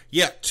 1 year.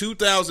 Yeah,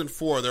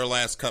 2004, their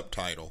last Cup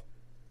title.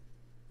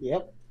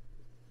 Yep.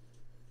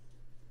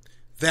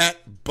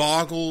 That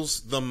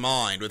boggles the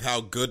mind with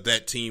how good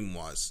that team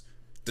was.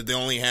 That they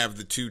only have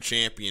the 2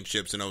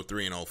 championships in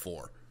 03 and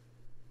 04.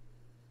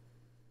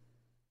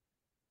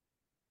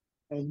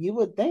 And you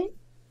would think,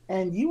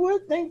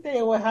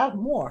 they would have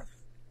more.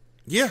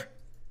 Yeah.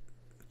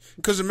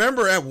 Because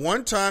remember, at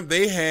one time,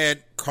 they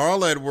had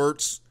Carl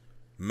Edwards,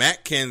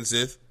 Matt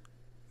Kenseth,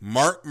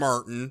 Mark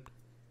Martin,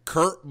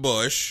 Kurt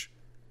Busch.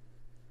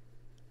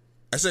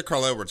 I said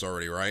Carl Edwards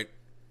already, right?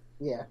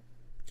 Yeah.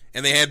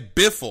 And they had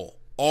Biffle,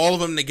 all of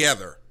them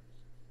together.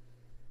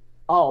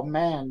 Oh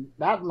man,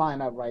 that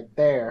lineup right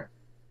there.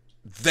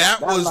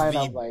 That was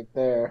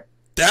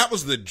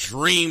the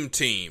dream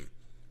team.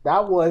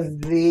 That was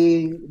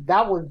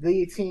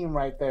the team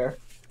right there.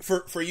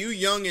 For you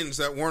youngins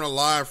that weren't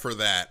alive for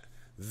that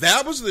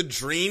was the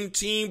dream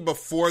team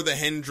before the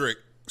Hendrick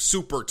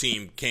super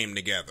team came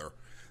together.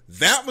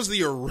 That was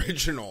the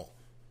original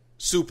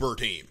super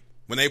team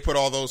when they put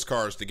all those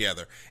cars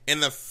together.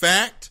 And the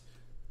fact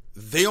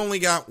they only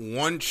got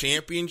one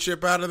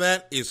championship out of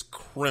that is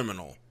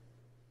criminal.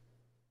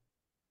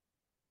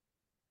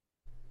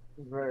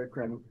 Very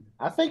criminal.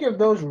 I think if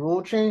those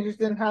rule changes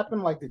didn't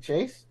happen, like the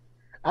chase,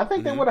 I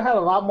think they would have had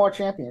a lot more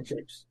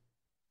championships.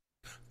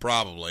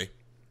 Probably.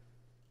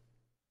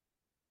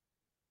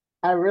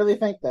 I really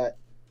think that.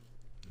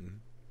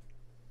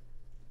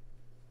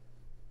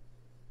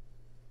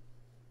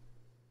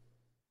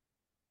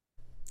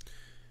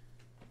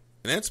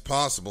 And it's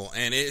possible,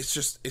 and it's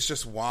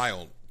just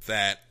wild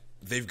that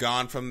they've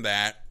gone from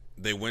that.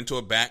 They went to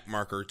a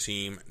backmarker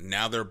team.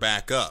 Now they're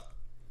back up.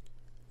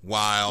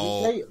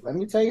 While let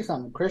me tell you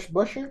something, Chris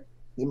Buescher,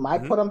 he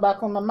might put them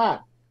back on the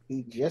map.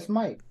 He just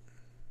might.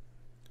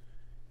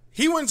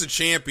 He wins a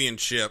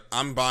championship,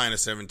 I'm buying a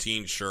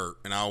 17 shirt,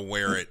 and I'll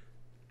wear it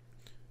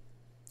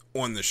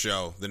on the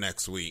show the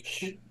next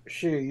week.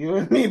 Sure, you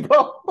and me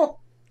both.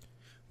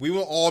 We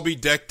will all be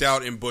decked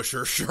out in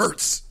Buescher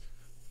shirts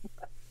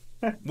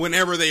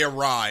whenever they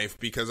arrive,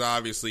 because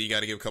obviously you got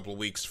to give a couple of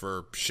weeks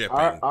for shipping.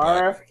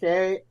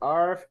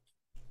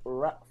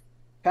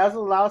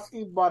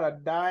 Keselowski bought a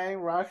dying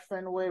Roush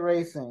Fenway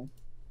Racing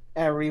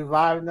and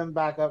revived them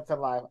back up to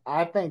life.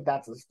 I think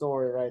that's a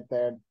story right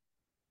there.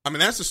 I mean,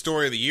 that's the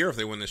story of the year if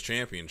they win this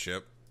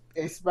championship.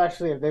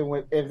 Especially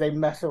if they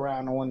mess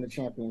around and win the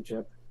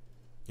championship.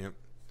 Yep.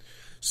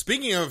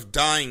 Speaking of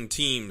dying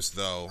teams,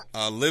 though,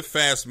 Live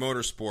Fast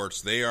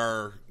Motorsports, they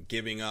are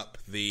giving up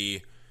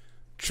the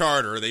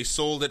charter. They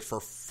sold it for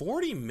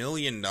 $40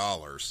 million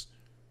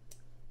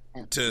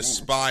to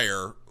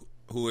Spire,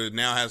 who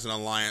now has an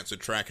alliance with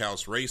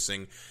Trackhouse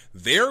Racing.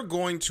 They're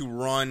going to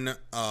run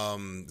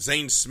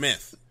Zane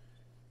Smith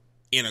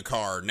in a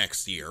car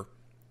next year.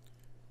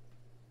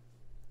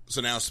 So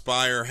now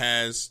Spire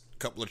has a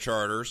couple of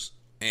charters,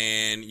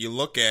 and you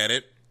look at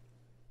it,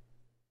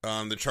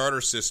 the charter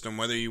system,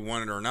 whether you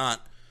want it or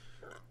not,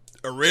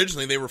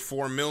 originally they were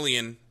 $4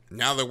 million,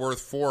 now they're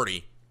worth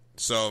 $40.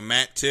 So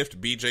Matt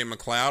Tifft, BJ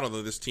McLeod,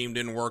 although this team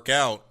didn't work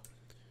out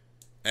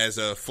as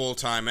a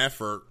full-time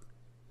effort,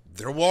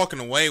 they're walking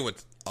away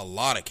with a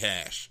lot of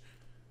cash.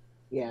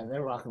 Yeah,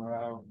 they're walking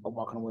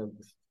away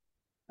with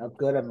a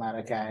good amount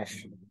of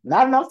cash.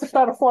 Not enough to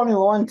start a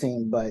Formula One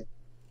team, but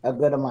a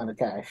good amount of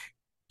cash.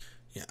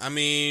 Yeah, I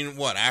mean,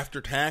 what,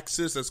 after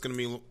taxes, that's going to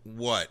be,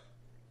 what,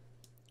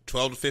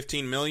 12 to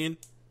 15 million?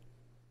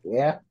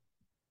 Yeah.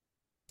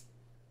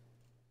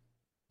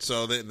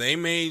 So they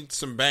made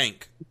some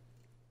bank.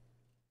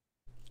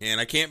 And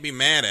I can't be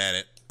mad at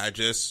it.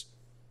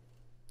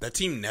 That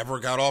team never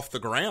got off the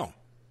ground.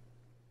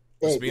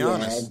 Let's be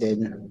honest. It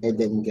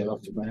didn't get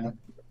off the ground.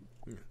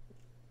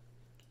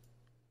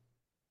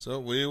 So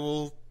we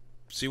will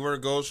see where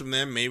it goes from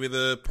them. Maybe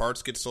the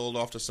parts get sold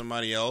off to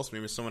somebody else.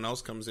 Maybe someone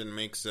else comes in and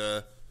makes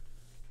a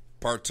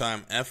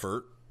part-time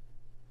effort.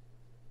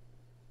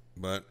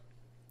 But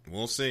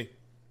we'll see.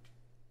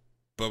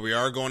 But we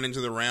are going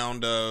into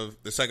the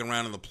second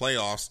round of the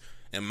playoffs.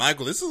 And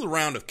Michael, this is a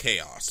round of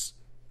chaos.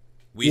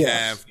 We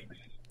have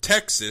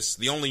Texas,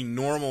 the only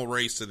normal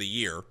race of the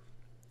year.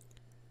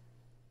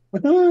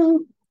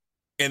 And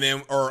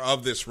then, or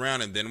of this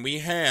round, and then we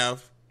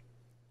have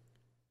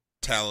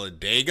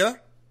Talladega.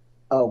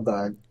 Oh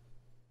God.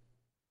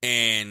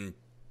 And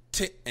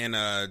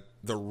the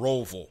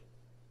Roval.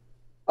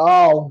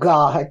 Oh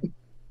God.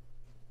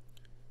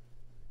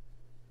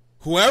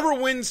 Whoever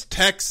wins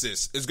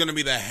Texas is going to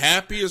be the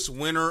happiest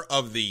winner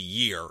of the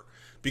year,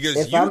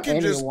 because you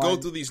can just go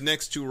through these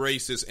next two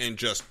races and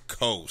just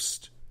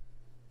coast.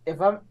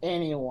 If I'm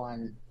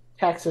anyone,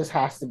 Texas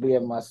has to be a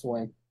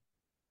must-win.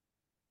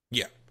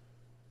 Yeah.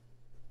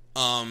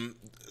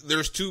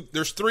 There's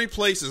three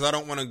places I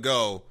don't want to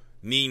go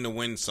needing to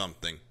win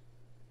something.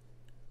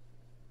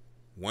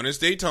 One is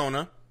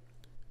Daytona.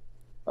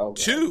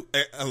 Okay. Two,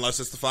 unless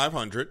it's the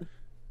 500.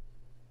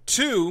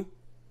 Two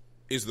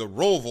is the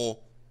Roval.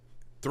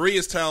 Three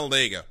is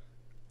Talladega.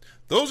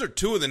 Those are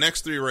two of the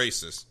next three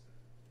races.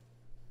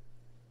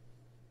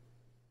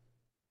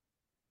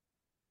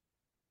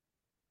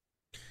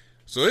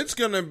 So it's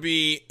going to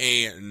be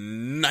a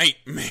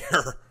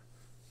nightmare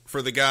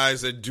for the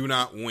guys that do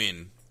not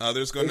win.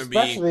 There's going to be...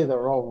 Especially the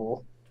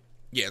Roval.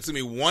 Yeah, it's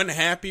going to be one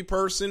happy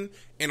person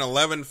and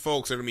 11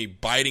 folks that are going to be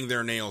biting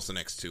their nails the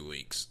next 2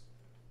 weeks.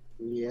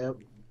 Yep.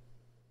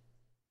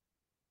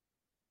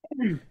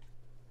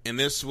 And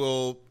this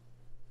will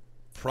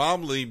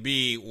probably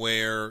be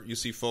where you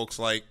see folks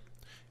like,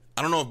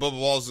 I don't know if Bubba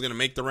Wallace is going to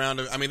make the round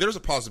of, I mean, there's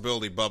a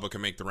possibility Bubba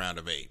can make the round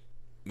of 8.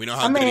 We know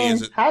how good he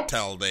is at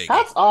Talladega.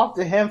 Hats off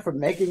to him for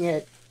making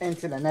it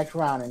into the next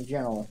round in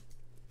general.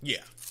 Yeah.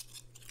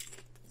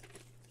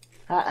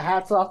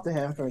 Hats off to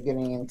him for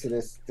getting into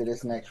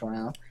this next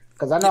round.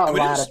 Because I know a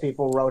lot of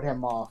people wrote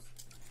him off.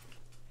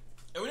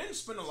 And we didn't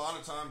spend a lot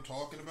of time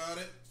talking about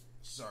it.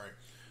 Sorry.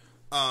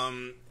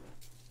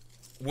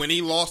 When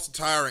he lost the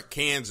tire at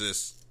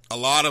Kansas, a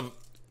lot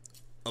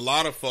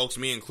of folks,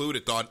 me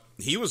included, thought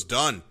he was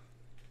done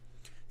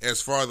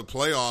as far as the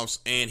playoffs,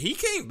 and he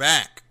came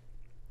back.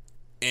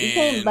 He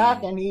came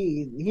back, and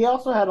he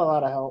also had a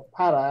lot of help.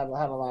 Had a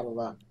lot of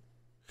luck.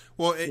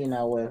 Well,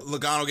 with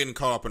Logano getting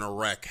caught up in a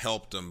wreck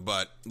helped him,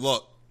 but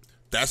look,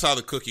 that's how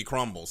the cookie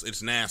crumbles.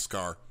 It's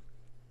NASCAR.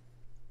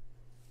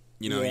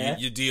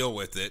 You deal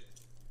with it,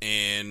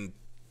 and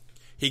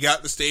he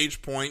got the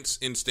stage points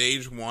in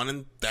stage 1,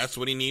 and that's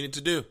what he needed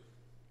to do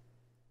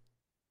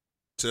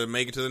to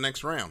make it to the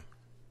next round.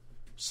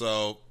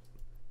 So,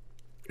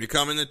 you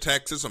come into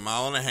Texas, 1.5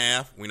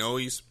 miles. We know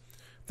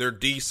they're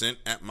decent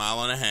at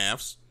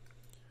 1.5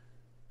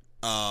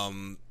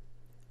 miles.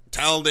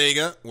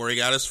 Talladega, where he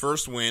got his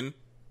first win,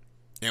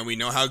 and we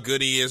know how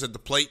good he is at the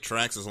plate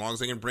tracks as long as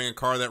they can bring a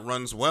car that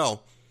runs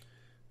well.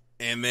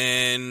 And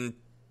then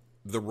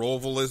the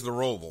Roval is the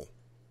Roval.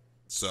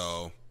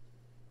 So,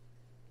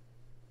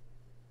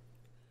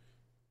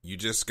 you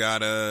just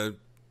gotta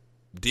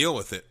deal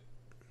with it.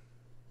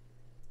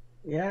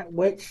 Yeah,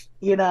 which,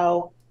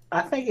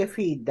 I think if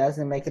he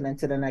doesn't make it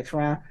into the next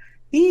round,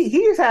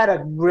 he's had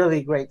a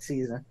really great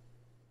season.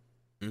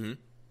 Mm-hmm.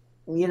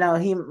 He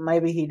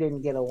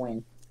didn't get a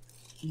win.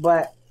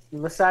 But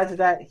besides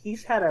that,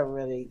 he's had a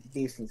really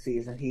decent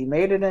season. He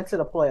made it into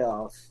the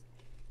playoffs.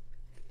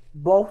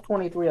 Both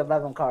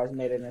 2311 cars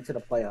made it into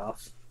the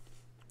playoffs.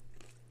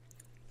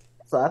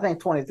 So I think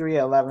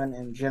 2311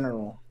 in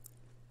general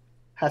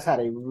has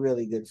had a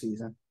really good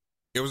season.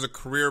 It was a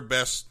career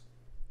best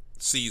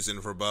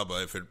season for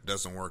Bubba if it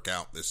doesn't work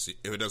out if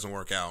it doesn't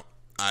work out.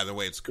 Either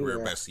way, it's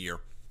career best year.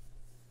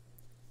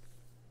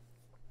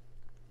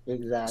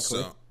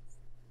 Exactly. So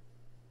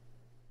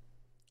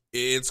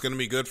it's going to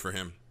be good for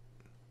him.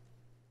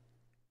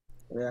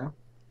 Yeah.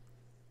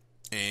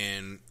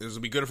 And this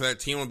will be good for that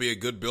team. It'll be a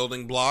good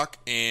building block.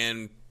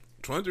 And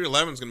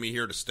 2311 is going to be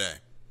here to stay.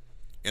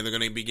 And they're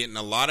going to be getting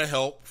a lot of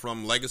help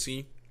from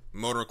Legacy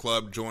Motor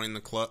Club joining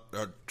the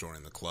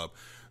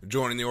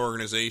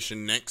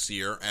organization next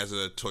year as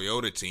a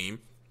Toyota team.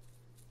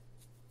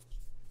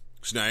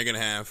 So now you're going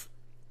to have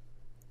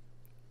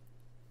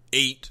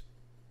 8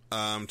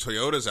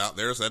 Toyotas out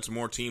there. So that's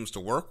more teams to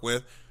work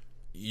with.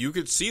 You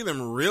could see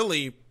them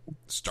really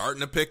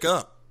starting to pick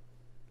up.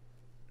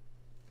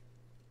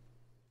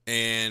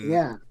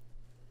 And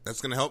that's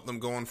going to help them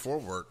going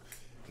forward.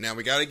 Now,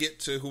 we got to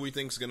get to who we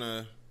think is going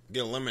to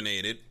get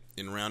eliminated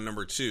in round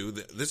number 2.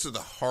 This is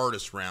the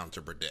hardest round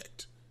to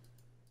predict.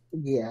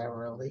 Yeah,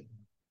 really.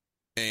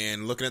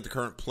 And looking at the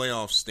current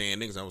playoff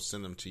standings, I will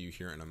send them to you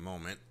here in a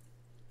moment.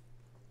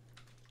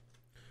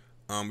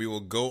 We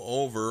will go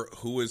over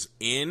who is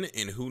in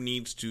and who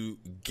needs to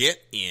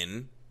get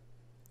in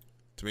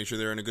to make sure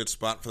they're in a good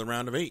spot for the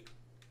round of 8.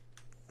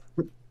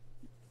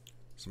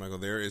 So, Michael,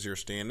 there is your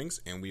standings,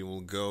 and we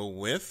will go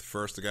with,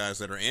 first, the guys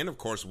that are in. Of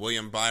course,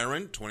 William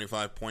Byron,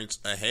 25 points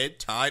ahead,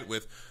 tied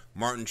with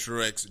Martin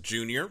Truex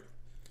Jr.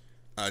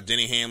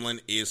 Denny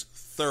Hamlin is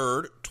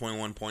third,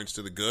 21 points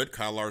to the good.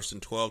 Kyle Larson,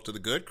 12 to the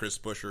good. Chris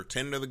Buescher,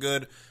 10 to the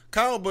good.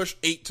 Kyle Busch,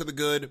 8 to the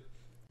good.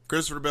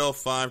 Christopher Bell,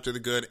 5 to the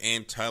good.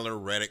 And Tyler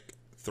Reddick,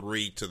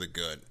 3 to the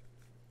good.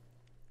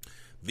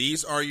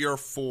 These are your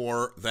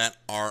 4 that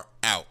are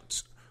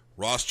out.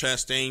 Ross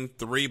Chastain,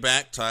 3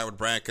 back, tied with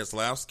Brad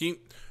Keselowski.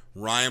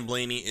 Ryan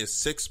Blaney is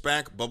 6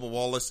 back. Bubba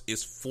Wallace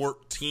is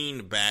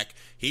 14 back.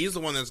 He's the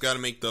one that's got to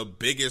make the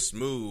biggest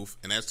move,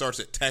 and that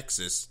starts at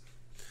Texas.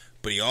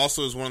 But he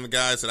also is one of the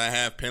guys that I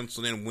have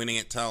penciled in winning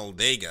at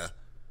Talladega.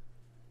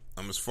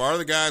 As far as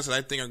the guys that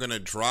I think are going to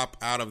drop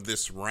out of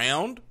this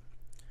round,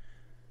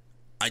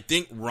 I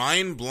think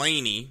Ryan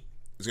Blaney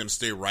is going to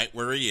stay right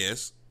where he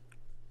is.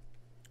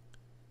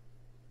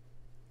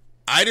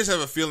 I just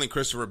have a feeling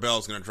Christopher Bell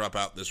is going to drop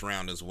out this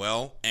round as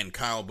well, and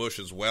Kyle Busch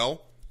as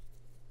well.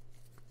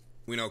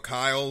 We know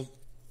Kyle,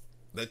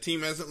 that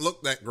team hasn't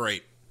looked that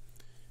great.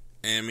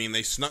 And, I mean,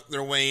 they snuck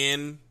their way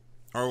in,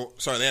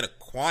 they had a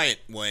quiet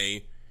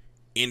way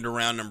into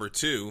round number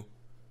 2.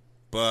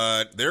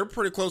 But they're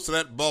pretty close to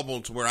that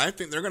bubble to where I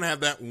think they're going to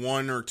have that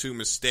 1 or 2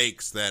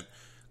 mistakes that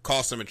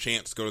cost them a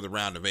chance to go to the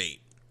round of 8.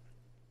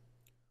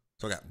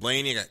 So I got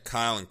Blaney, I got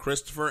Kyle and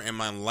Christopher. And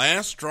my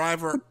last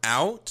driver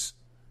out,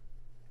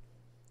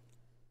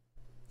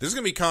 this is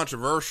going to be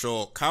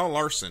controversial, Kyle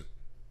Larson.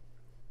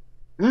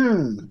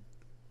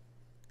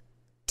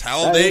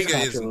 Talladega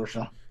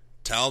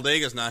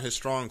is not his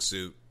strong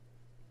suit.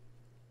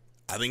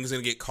 I think he's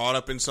going to get caught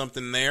up in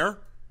something there,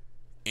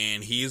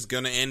 and he's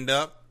going to end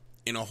up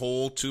in a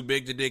hole too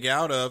big to dig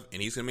out of,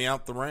 and he's going to be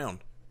out the round.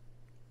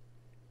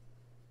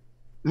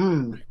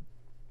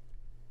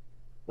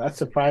 That's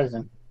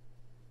surprising.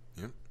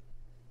 Yep.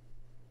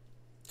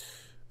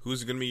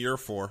 Who's going to be your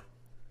 4?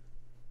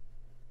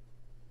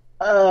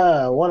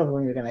 One of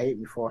them you're gonna hate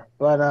me for,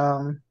 but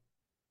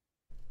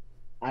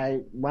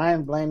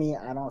Ryan Blaney.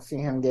 I don't see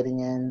him getting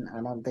in.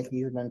 I don't think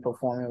he's been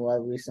performing well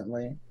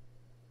recently.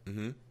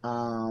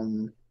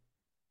 Mm-hmm.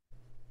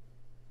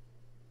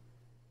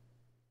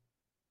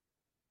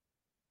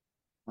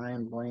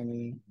 Ryan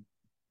Blaney.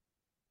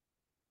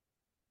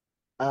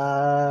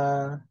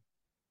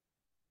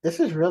 This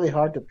is really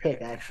hard to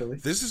pick, actually.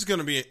 This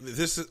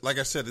is like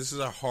I said, this is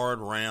a hard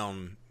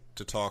round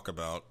to talk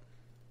about.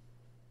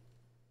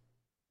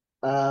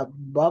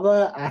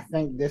 Bubba, I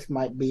think this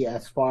might be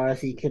as far as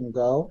he can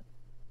go.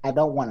 I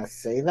don't want to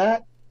say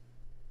that.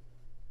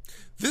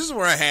 This is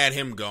where I had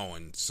him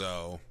going,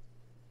 so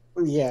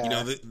yeah, you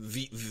know,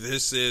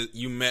 this is,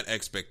 you met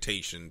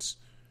expectations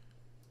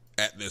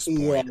at this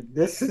point. Yeah,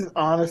 this is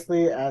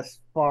honestly as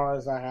far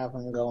as I have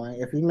him going.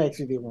 If he makes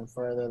it even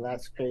further,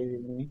 that's crazy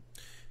to me.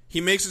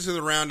 He makes it to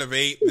the round of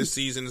 8. This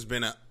season has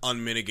been an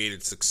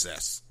unmitigated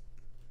success.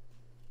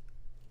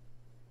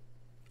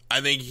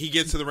 I think he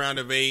gets to the round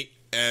of 8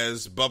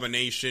 as Bubba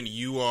Nation.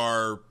 You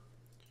are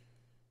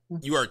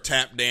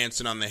tap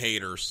dancing on the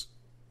haters.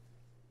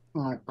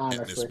 Honestly,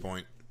 at this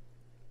point.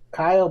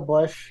 Kyle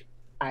Busch,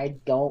 I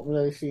don't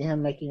really see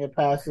him making it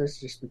past this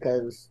just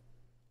because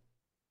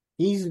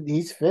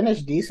he's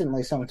finished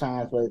decently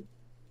sometimes, but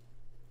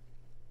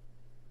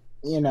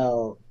you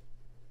know,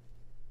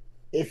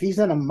 if he's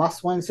in a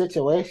must-win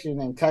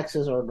situation in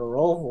Texas or the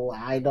Roval,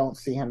 I don't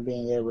see him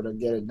being able to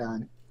get it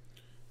done.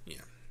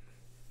 Yeah.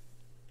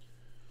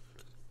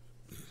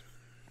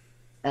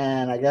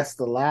 And I guess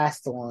the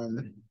last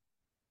one,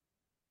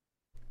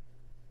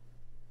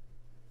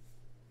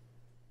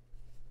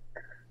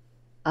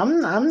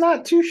 I'm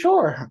not too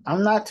sure.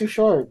 I'm not too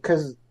sure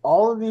because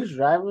all of these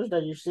drivers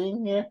that you're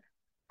seeing here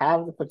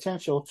have the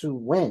potential to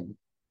win.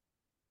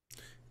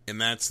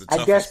 And that's the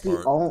toughest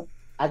part.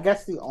 I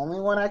guess the only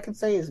one I can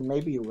say is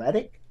maybe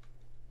Reddick.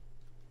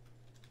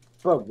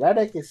 But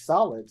Reddick is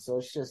solid, so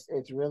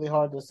it's really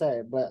hard to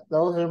say. But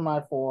those are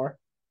my 4.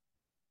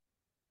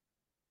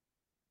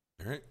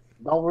 All right.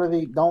 Don't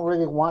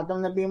really want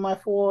them to be my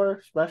 4,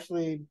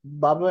 especially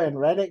Bubba and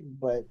Reddick,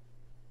 but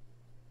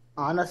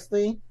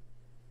honestly,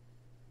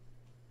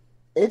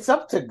 it's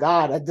up to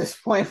God at this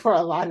point for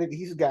a lot of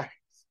these guys.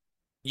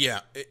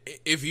 Yeah,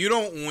 if you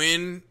don't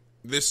win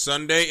this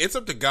Sunday, it's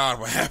up to God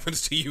what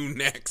happens to you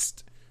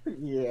next.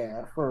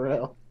 Yeah, for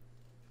real.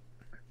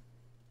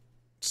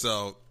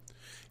 So,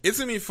 it's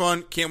going to be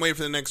fun. Can't wait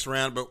for the next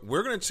round, but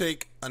we're going to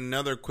take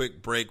another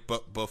quick break.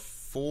 But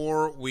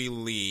before we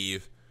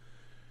leave,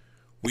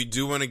 we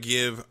do want to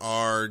give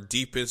our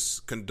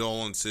deepest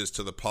condolences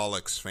to the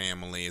Pollux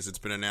family, as it's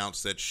been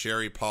announced that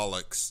Sherry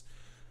Pollux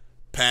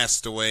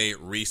passed away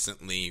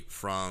recently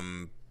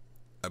from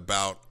a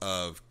bout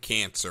of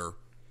cancer.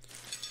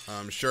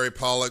 Sherry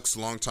Pollux,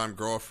 longtime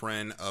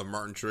girlfriend of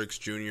Martin Truex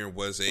Jr.,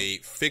 was a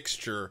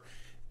fixture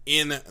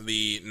in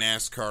the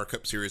NASCAR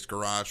Cup Series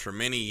garage for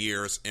many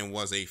years and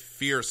was a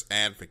fierce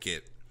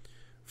advocate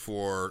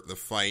for the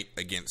fight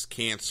against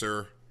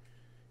cancer.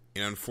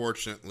 And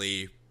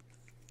unfortunately,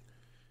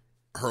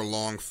 her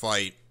long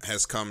fight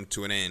has come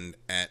to an end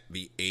at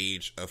the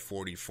age of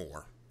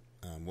 44.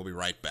 We'll be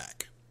right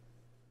back.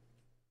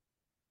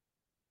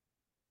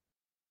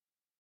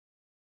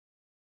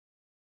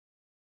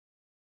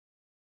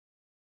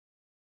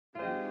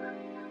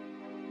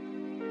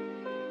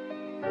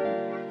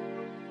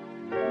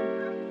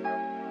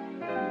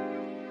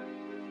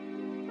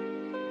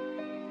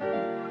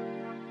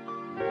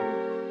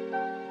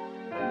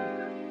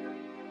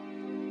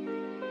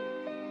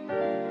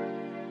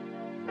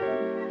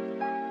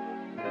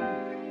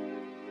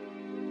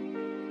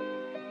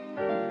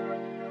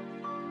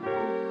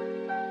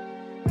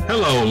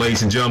 Hello,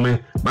 ladies and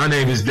gentlemen. My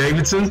name is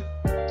Davidson.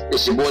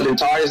 It's your boy,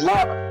 Dentarius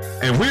Lava.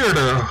 And we are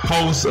the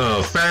hosts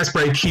of Fast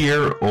Break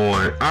here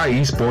on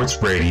IE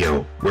Sports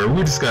Radio, where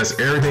we discuss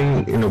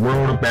everything in the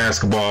world of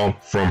basketball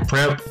from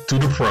prep to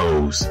the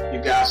pros.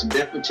 You guys should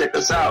definitely check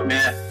us out,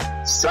 man.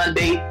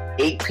 Sunday,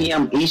 8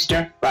 p.m.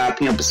 Eastern, 5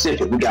 p.m.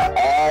 Pacific. We got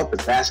all the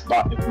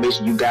basketball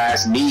information you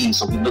guys need,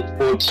 so we look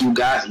forward to you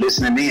guys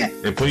listening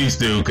in. And please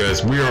do,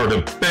 because we are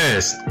the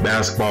best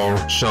basketball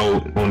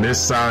show on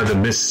this side of the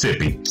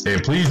Mississippi.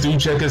 And please do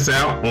check us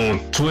out on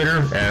Twitter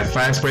at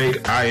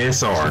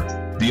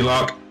FastBreakISR.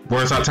 D-Lock,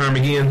 where's our time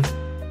again?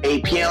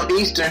 8 p.m.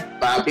 Eastern,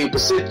 5 p.m.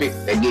 Pacific.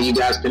 That give you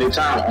guys plenty of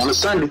time on a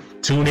Sunday.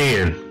 Tune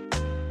in.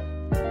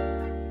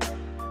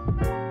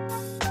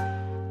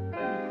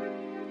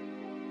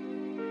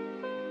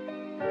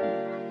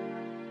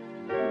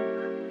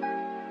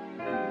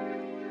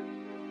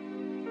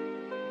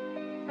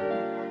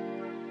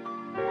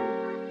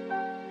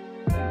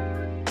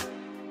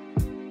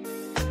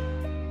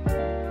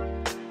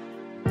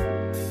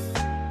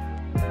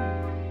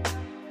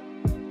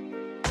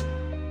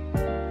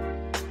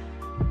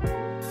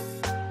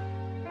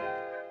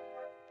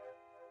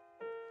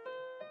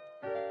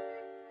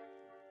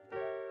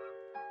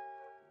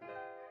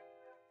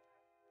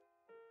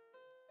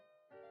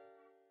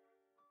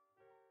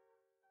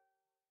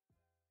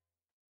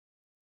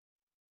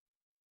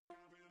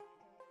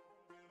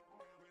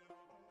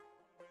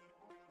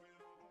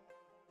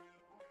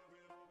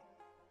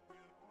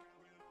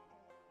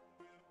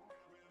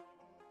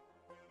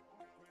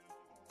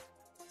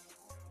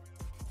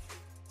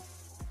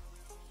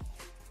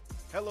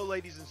 Hello,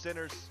 ladies and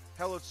sinners.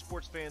 Hello,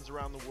 sports fans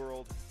around the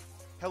world.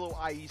 Hello,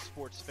 IE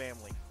Sports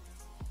family.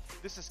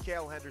 This is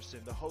Cale Henderson,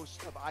 the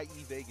host of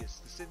IE Vegas,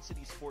 the Sin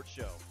City Sports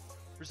Show,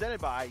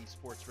 presented by IE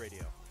Sports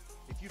Radio.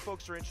 If you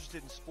folks are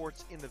interested in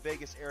sports in the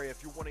Vegas area,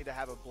 if you're wanting to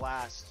have a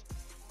blast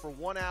for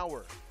 1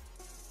 hour,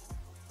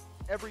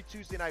 every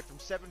Tuesday night from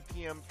 7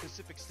 p.m.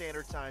 Pacific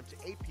Standard Time to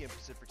 8 p.m.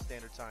 Pacific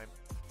Standard Time,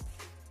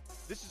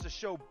 this is a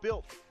show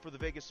built for the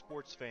Vegas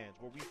sports fans,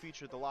 where we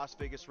feature the Las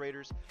Vegas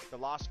Raiders, the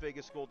Las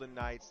Vegas Golden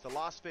Knights, the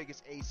Las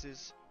Vegas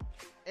Aces,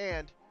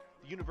 and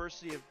the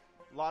University of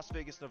Las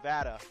Vegas,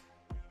 Nevada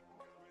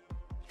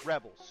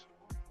Rebels.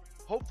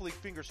 Hopefully,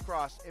 fingers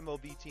crossed,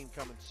 MLB team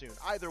coming soon.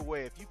 Either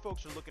way, if you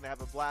folks are looking to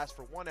have a blast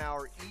for 1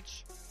 hour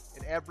each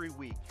and every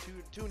week,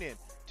 tune in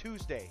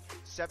Tuesday,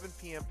 7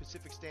 p.m.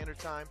 Pacific Standard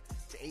Time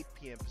to 8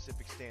 p.m.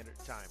 Pacific Standard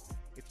Time.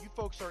 If you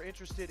folks are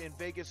interested in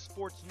Vegas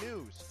sports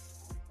news,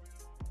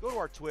 go to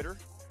our Twitter,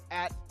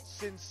 at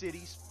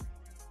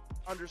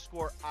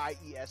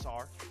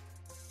SinCities_IESR,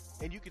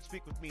 and you can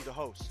speak with me, the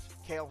host,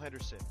 Cale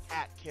Henderson,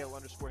 at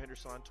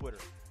Cale_Henderson on Twitter.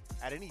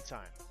 At any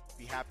time,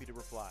 be happy to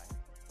reply.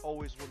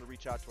 Always want to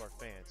reach out to our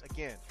fans.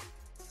 Again,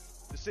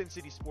 the Sin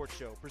City Sports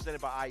Show,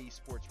 presented by IE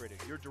Sports Radio,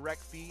 your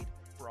direct feed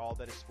for all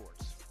that is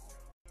sports.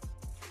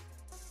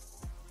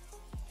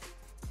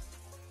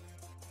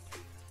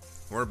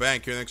 We're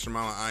back here in the Extra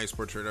Mile on IE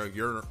Sports Radio,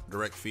 your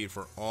direct feed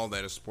for all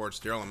that is sports.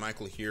 Daryl and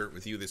Michael here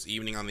with you this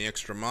evening on the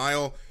Extra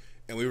Mile.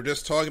 And we were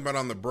just talking about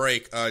on the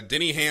break,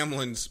 Denny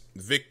Hamlin's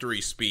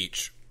victory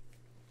speech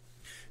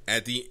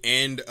at the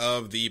end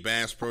of the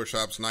Bass Pro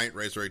Shops night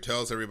race, where he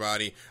tells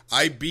everybody,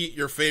 I beat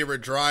your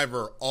favorite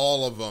driver,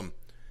 all of them.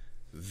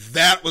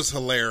 That was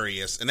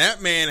hilarious. And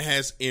that man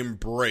has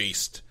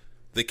embraced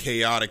the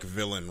chaotic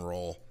villain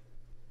role.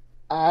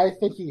 I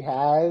think he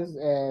has,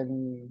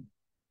 and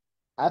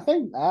I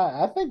think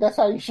that's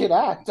how you should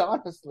act,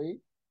 honestly,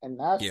 in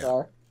NASCAR.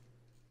 Yeah.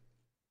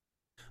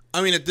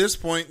 I mean, at this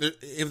point,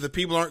 if the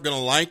people aren't going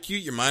to like you,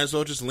 you might as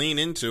well just lean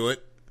into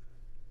it.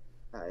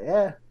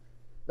 Yeah.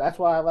 That's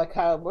why I like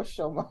Kyle Busch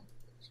so much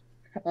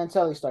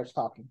until he starts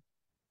talking.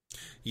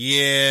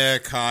 Yeah,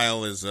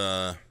 Kyle is,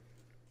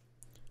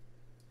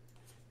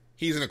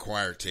 he's an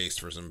acquired taste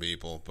for some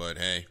people, but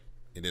hey,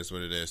 it is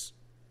what it is.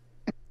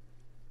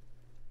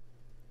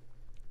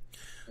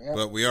 Yeah.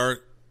 But we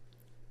are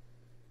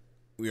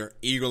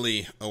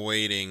eagerly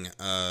awaiting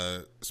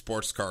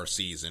sports car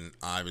season,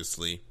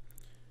 obviously,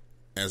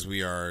 as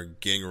we are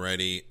getting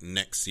ready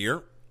next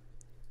year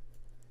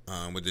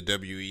with the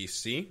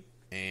WEC.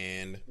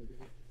 And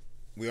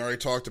we already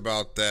talked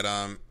about that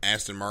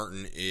Aston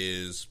Martin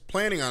is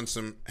planning on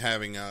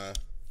having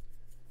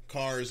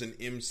cars in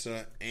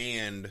IMSA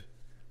and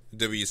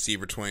WEC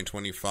for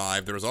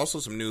 2025. There was also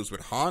some news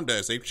with Honda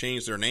as they've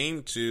changed their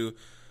name to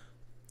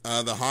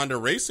the Honda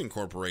Racing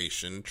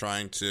Corporation,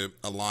 trying to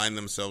align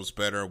themselves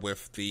better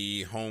with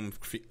the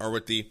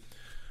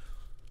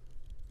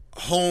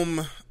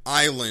home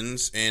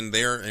islands and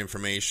their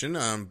information.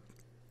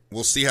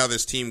 We'll see how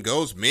this team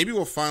goes. Maybe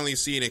we'll finally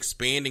see an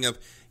expanding of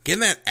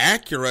getting that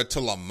Acura to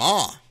Le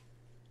Mans.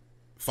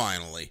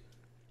 Finally.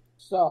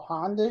 So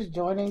Honda's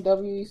joining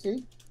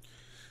WEC?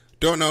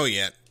 Don't know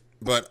yet,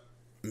 but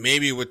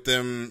maybe with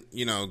them,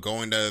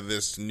 going to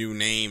this new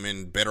name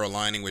and better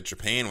aligning with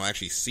Japan, we'll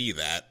actually see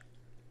that.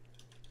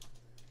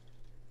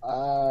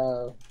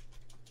 That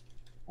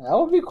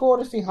would be cool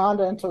to see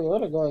Honda and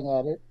Toyota going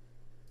at it.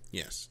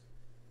 Yes.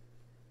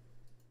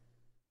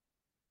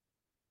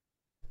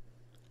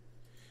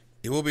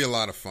 It will be a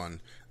lot of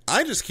fun.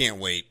 I just can't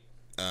wait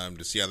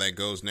to see how that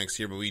goes next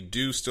year, but we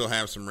do still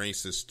have some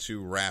races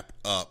to wrap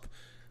up.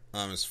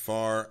 As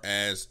far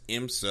as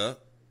IMSA,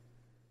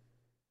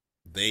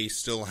 they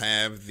still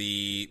have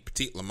the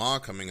Petit Le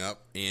Mans coming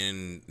up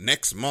in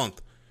next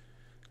month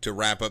to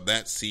wrap up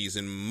that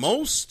season.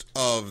 Most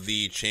of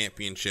the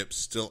championships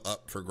still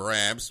up for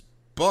grabs,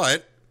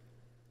 but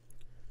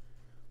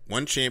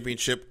one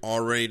championship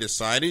already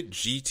decided.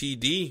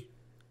 GTD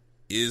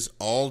is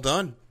all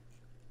done.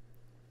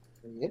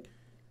 Yep.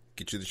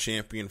 Get you the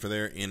champion for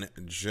there in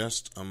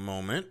just a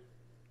moment.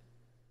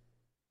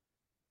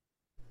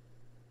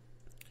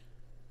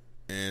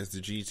 As the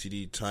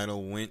GTD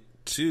title went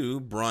to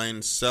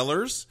Brian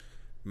Sellers,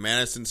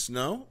 Madison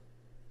Snow.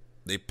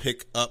 They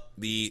pick up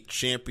the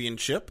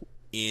championship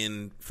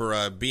for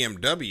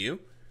BMW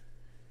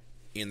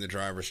in the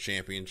Drivers'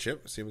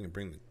 Championship. Let's see if we can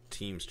bring the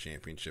team's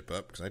championship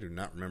up, because I do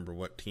not remember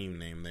what team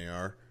name they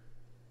are.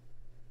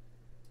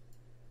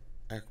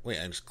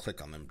 Wait, I just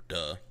click on them.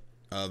 Duh.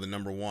 The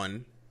number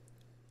one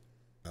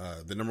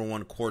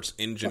quartz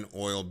engine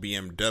oil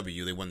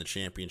BMW. They won the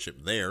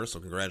championship there, so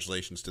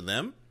congratulations to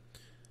them.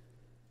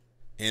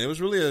 And it was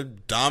really a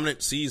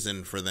dominant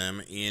season for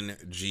them in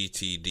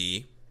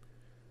GTD,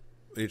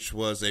 which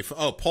was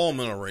Paul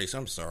Miller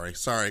Racing. I'm sorry.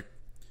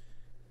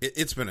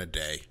 It's been a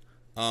day.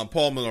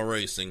 Paul Miller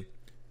Racing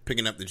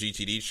picking up the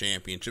GTD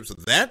championship, so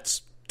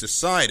that's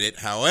decided.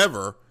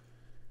 However,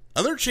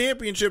 other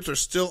championships are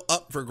still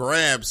up for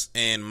grabs,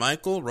 and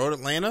Michael, Road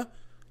Atlanta,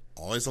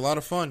 always a lot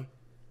of fun.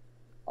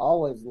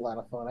 Always a lot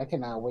of fun. I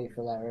cannot wait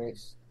for that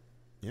race.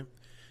 Yep.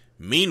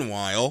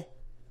 Meanwhile,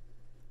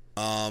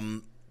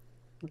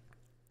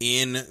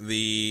 in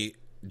the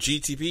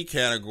GTP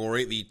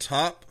category, the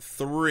top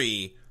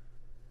 3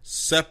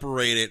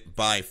 separated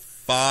by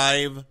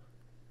 5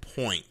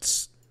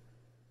 points.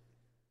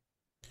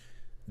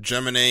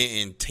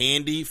 Gemini and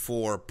Tandy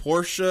for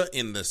Porsche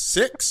in the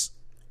 6.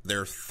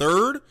 They're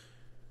third,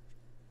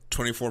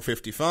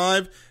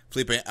 24.55.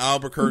 Felipe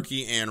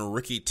Albuquerque and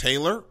Ricky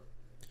Taylor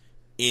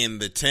in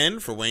the 10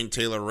 for Wayne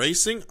Taylor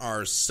Racing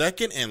are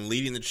second and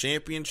leading the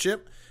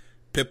championship.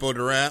 Pippo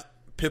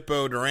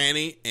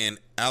Durrani and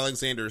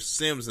Alexander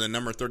Sims in the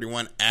number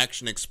 31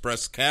 Action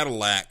Express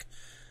Cadillac.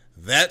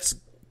 That's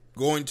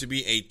going to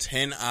be a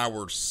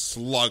 10-hour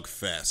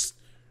slugfest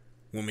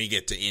when we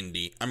get to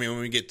Indy. When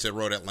we get to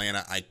Road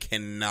Atlanta. I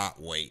cannot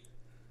wait.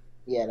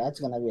 Yeah, that's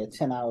going to be a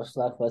 10-hour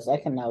slugfest.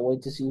 I cannot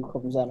wait to see who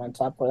comes out on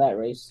top for that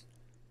race.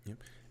 Yep.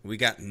 We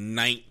got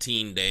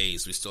 19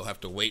 days. We still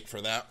have to wait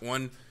for that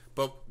one.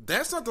 But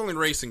that's not the only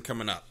racing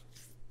coming up.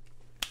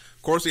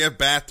 Of course, we have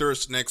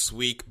Bathurst next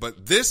week.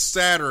 But this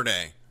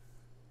Saturday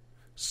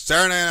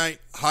Night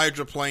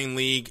Hydroplane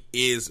League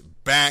is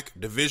back.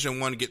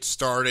 Division I gets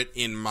started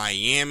in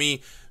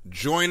Miami.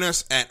 Join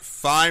us at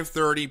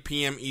 5:30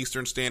 p.m.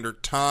 Eastern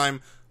Standard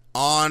Time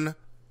on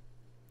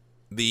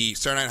the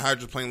Saturday Night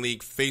Hydroplane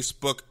League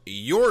Facebook.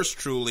 Yours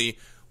truly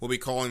will be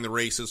calling the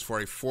races for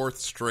a 4th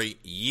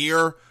straight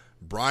year.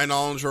 Brian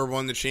Ollinger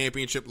won the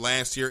championship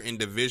last year in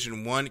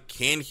Division I.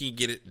 Can he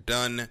get it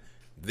done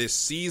this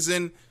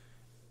season?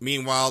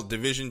 Meanwhile,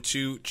 Division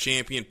II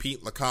champion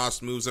Pete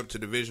Lacoste moves up to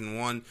Division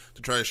I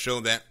to try to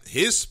show that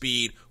his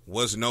speed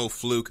was no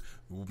fluke.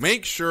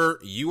 Make sure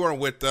you are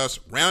with us.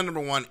 Round number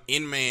 1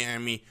 in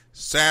Miami,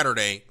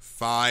 Saturday,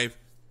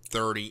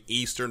 5:30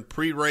 Eastern.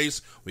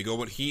 Pre-race, we go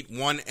with Heat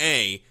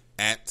 1A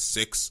at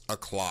 6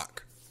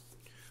 o'clock.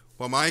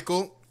 Well,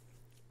 Michael,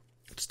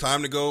 it's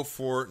time to go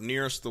for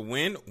Nearest the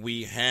Win.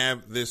 We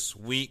have this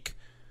week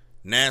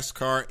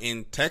NASCAR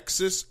in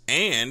Texas,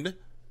 and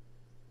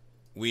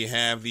we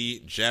have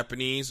the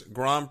Japanese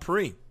Grand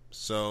Prix.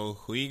 So,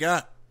 who you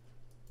got?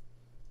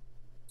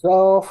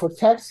 So, for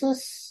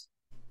Texas,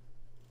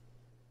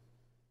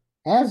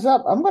 hands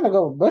up, I'm going to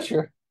go with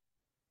Busher.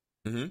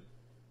 Mm-hmm.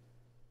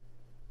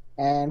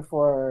 And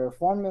for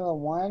Formula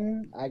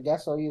One, I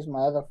guess I'll use my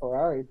other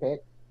Ferrari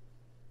pick,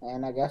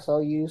 and I guess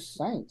I'll use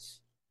Sainz.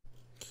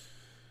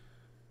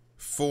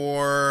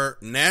 For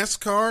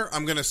NASCAR,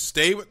 I'm going to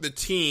stay with the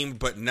team,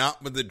 but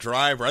not with the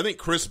driver. I think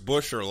Chris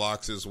Buescher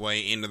locks his way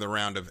into the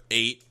round of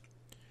 8.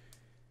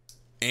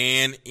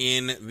 And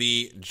in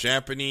the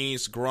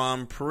Japanese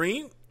Grand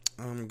Prix,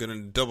 I'm going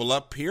to double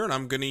up here, and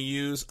I'm going to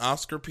use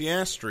Oscar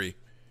Piastri.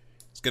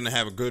 He's going to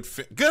have a good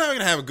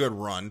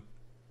run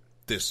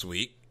this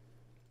week.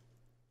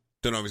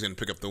 Don't know if he's going to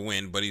pick up the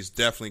win, but he's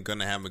definitely going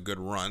to have a good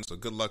run. So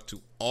good luck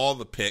to all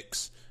the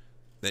picks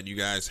that you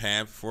guys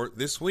have for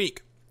this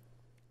week.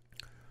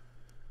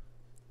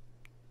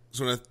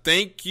 So I want to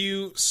thank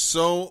you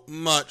so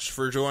much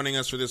for joining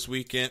us for this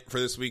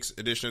week's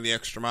edition of the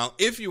Extra Mile.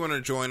 If you want to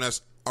join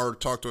us or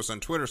talk to us on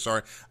Twitter,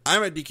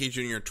 I'm at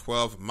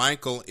DKJunior12.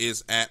 Michael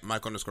is at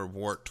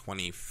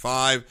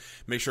Michael_Wart25.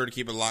 Make sure to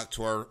keep it locked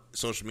to our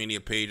social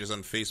media pages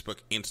on Facebook,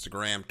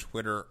 Instagram,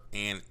 Twitter,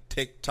 and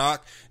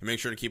TikTok. And make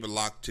sure to keep it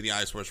locked to the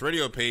iSports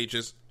Radio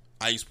pages,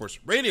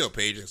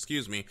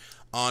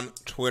 on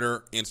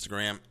Twitter,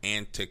 Instagram,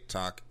 and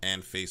TikTok,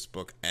 and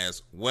Facebook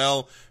as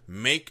well.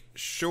 Make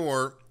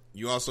sure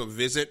you also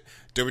visit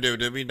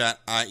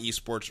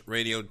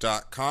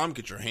www.iesportsradio.com.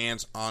 Get your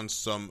hands on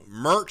some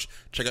merch.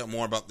 Check out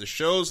more about the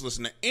shows.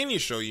 Listen to any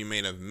show you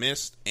may have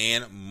missed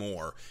and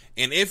more.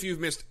 And if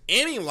you've missed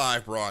any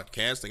live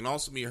broadcast, they can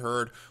also be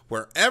heard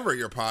wherever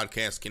your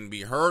podcast can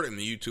be heard in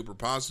the YouTube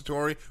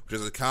repository, which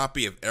is a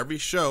copy of every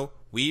show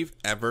we've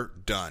ever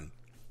done.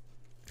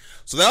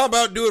 So that'll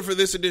about do it for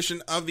this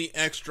edition of the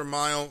Extra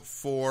Mile.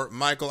 For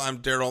Michael, I'm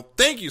Daryl.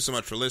 Thank you so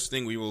much for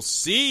listening. We will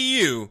see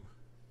you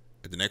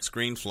at the next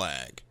green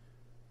flag.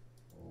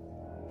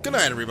 Good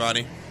night,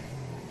 everybody.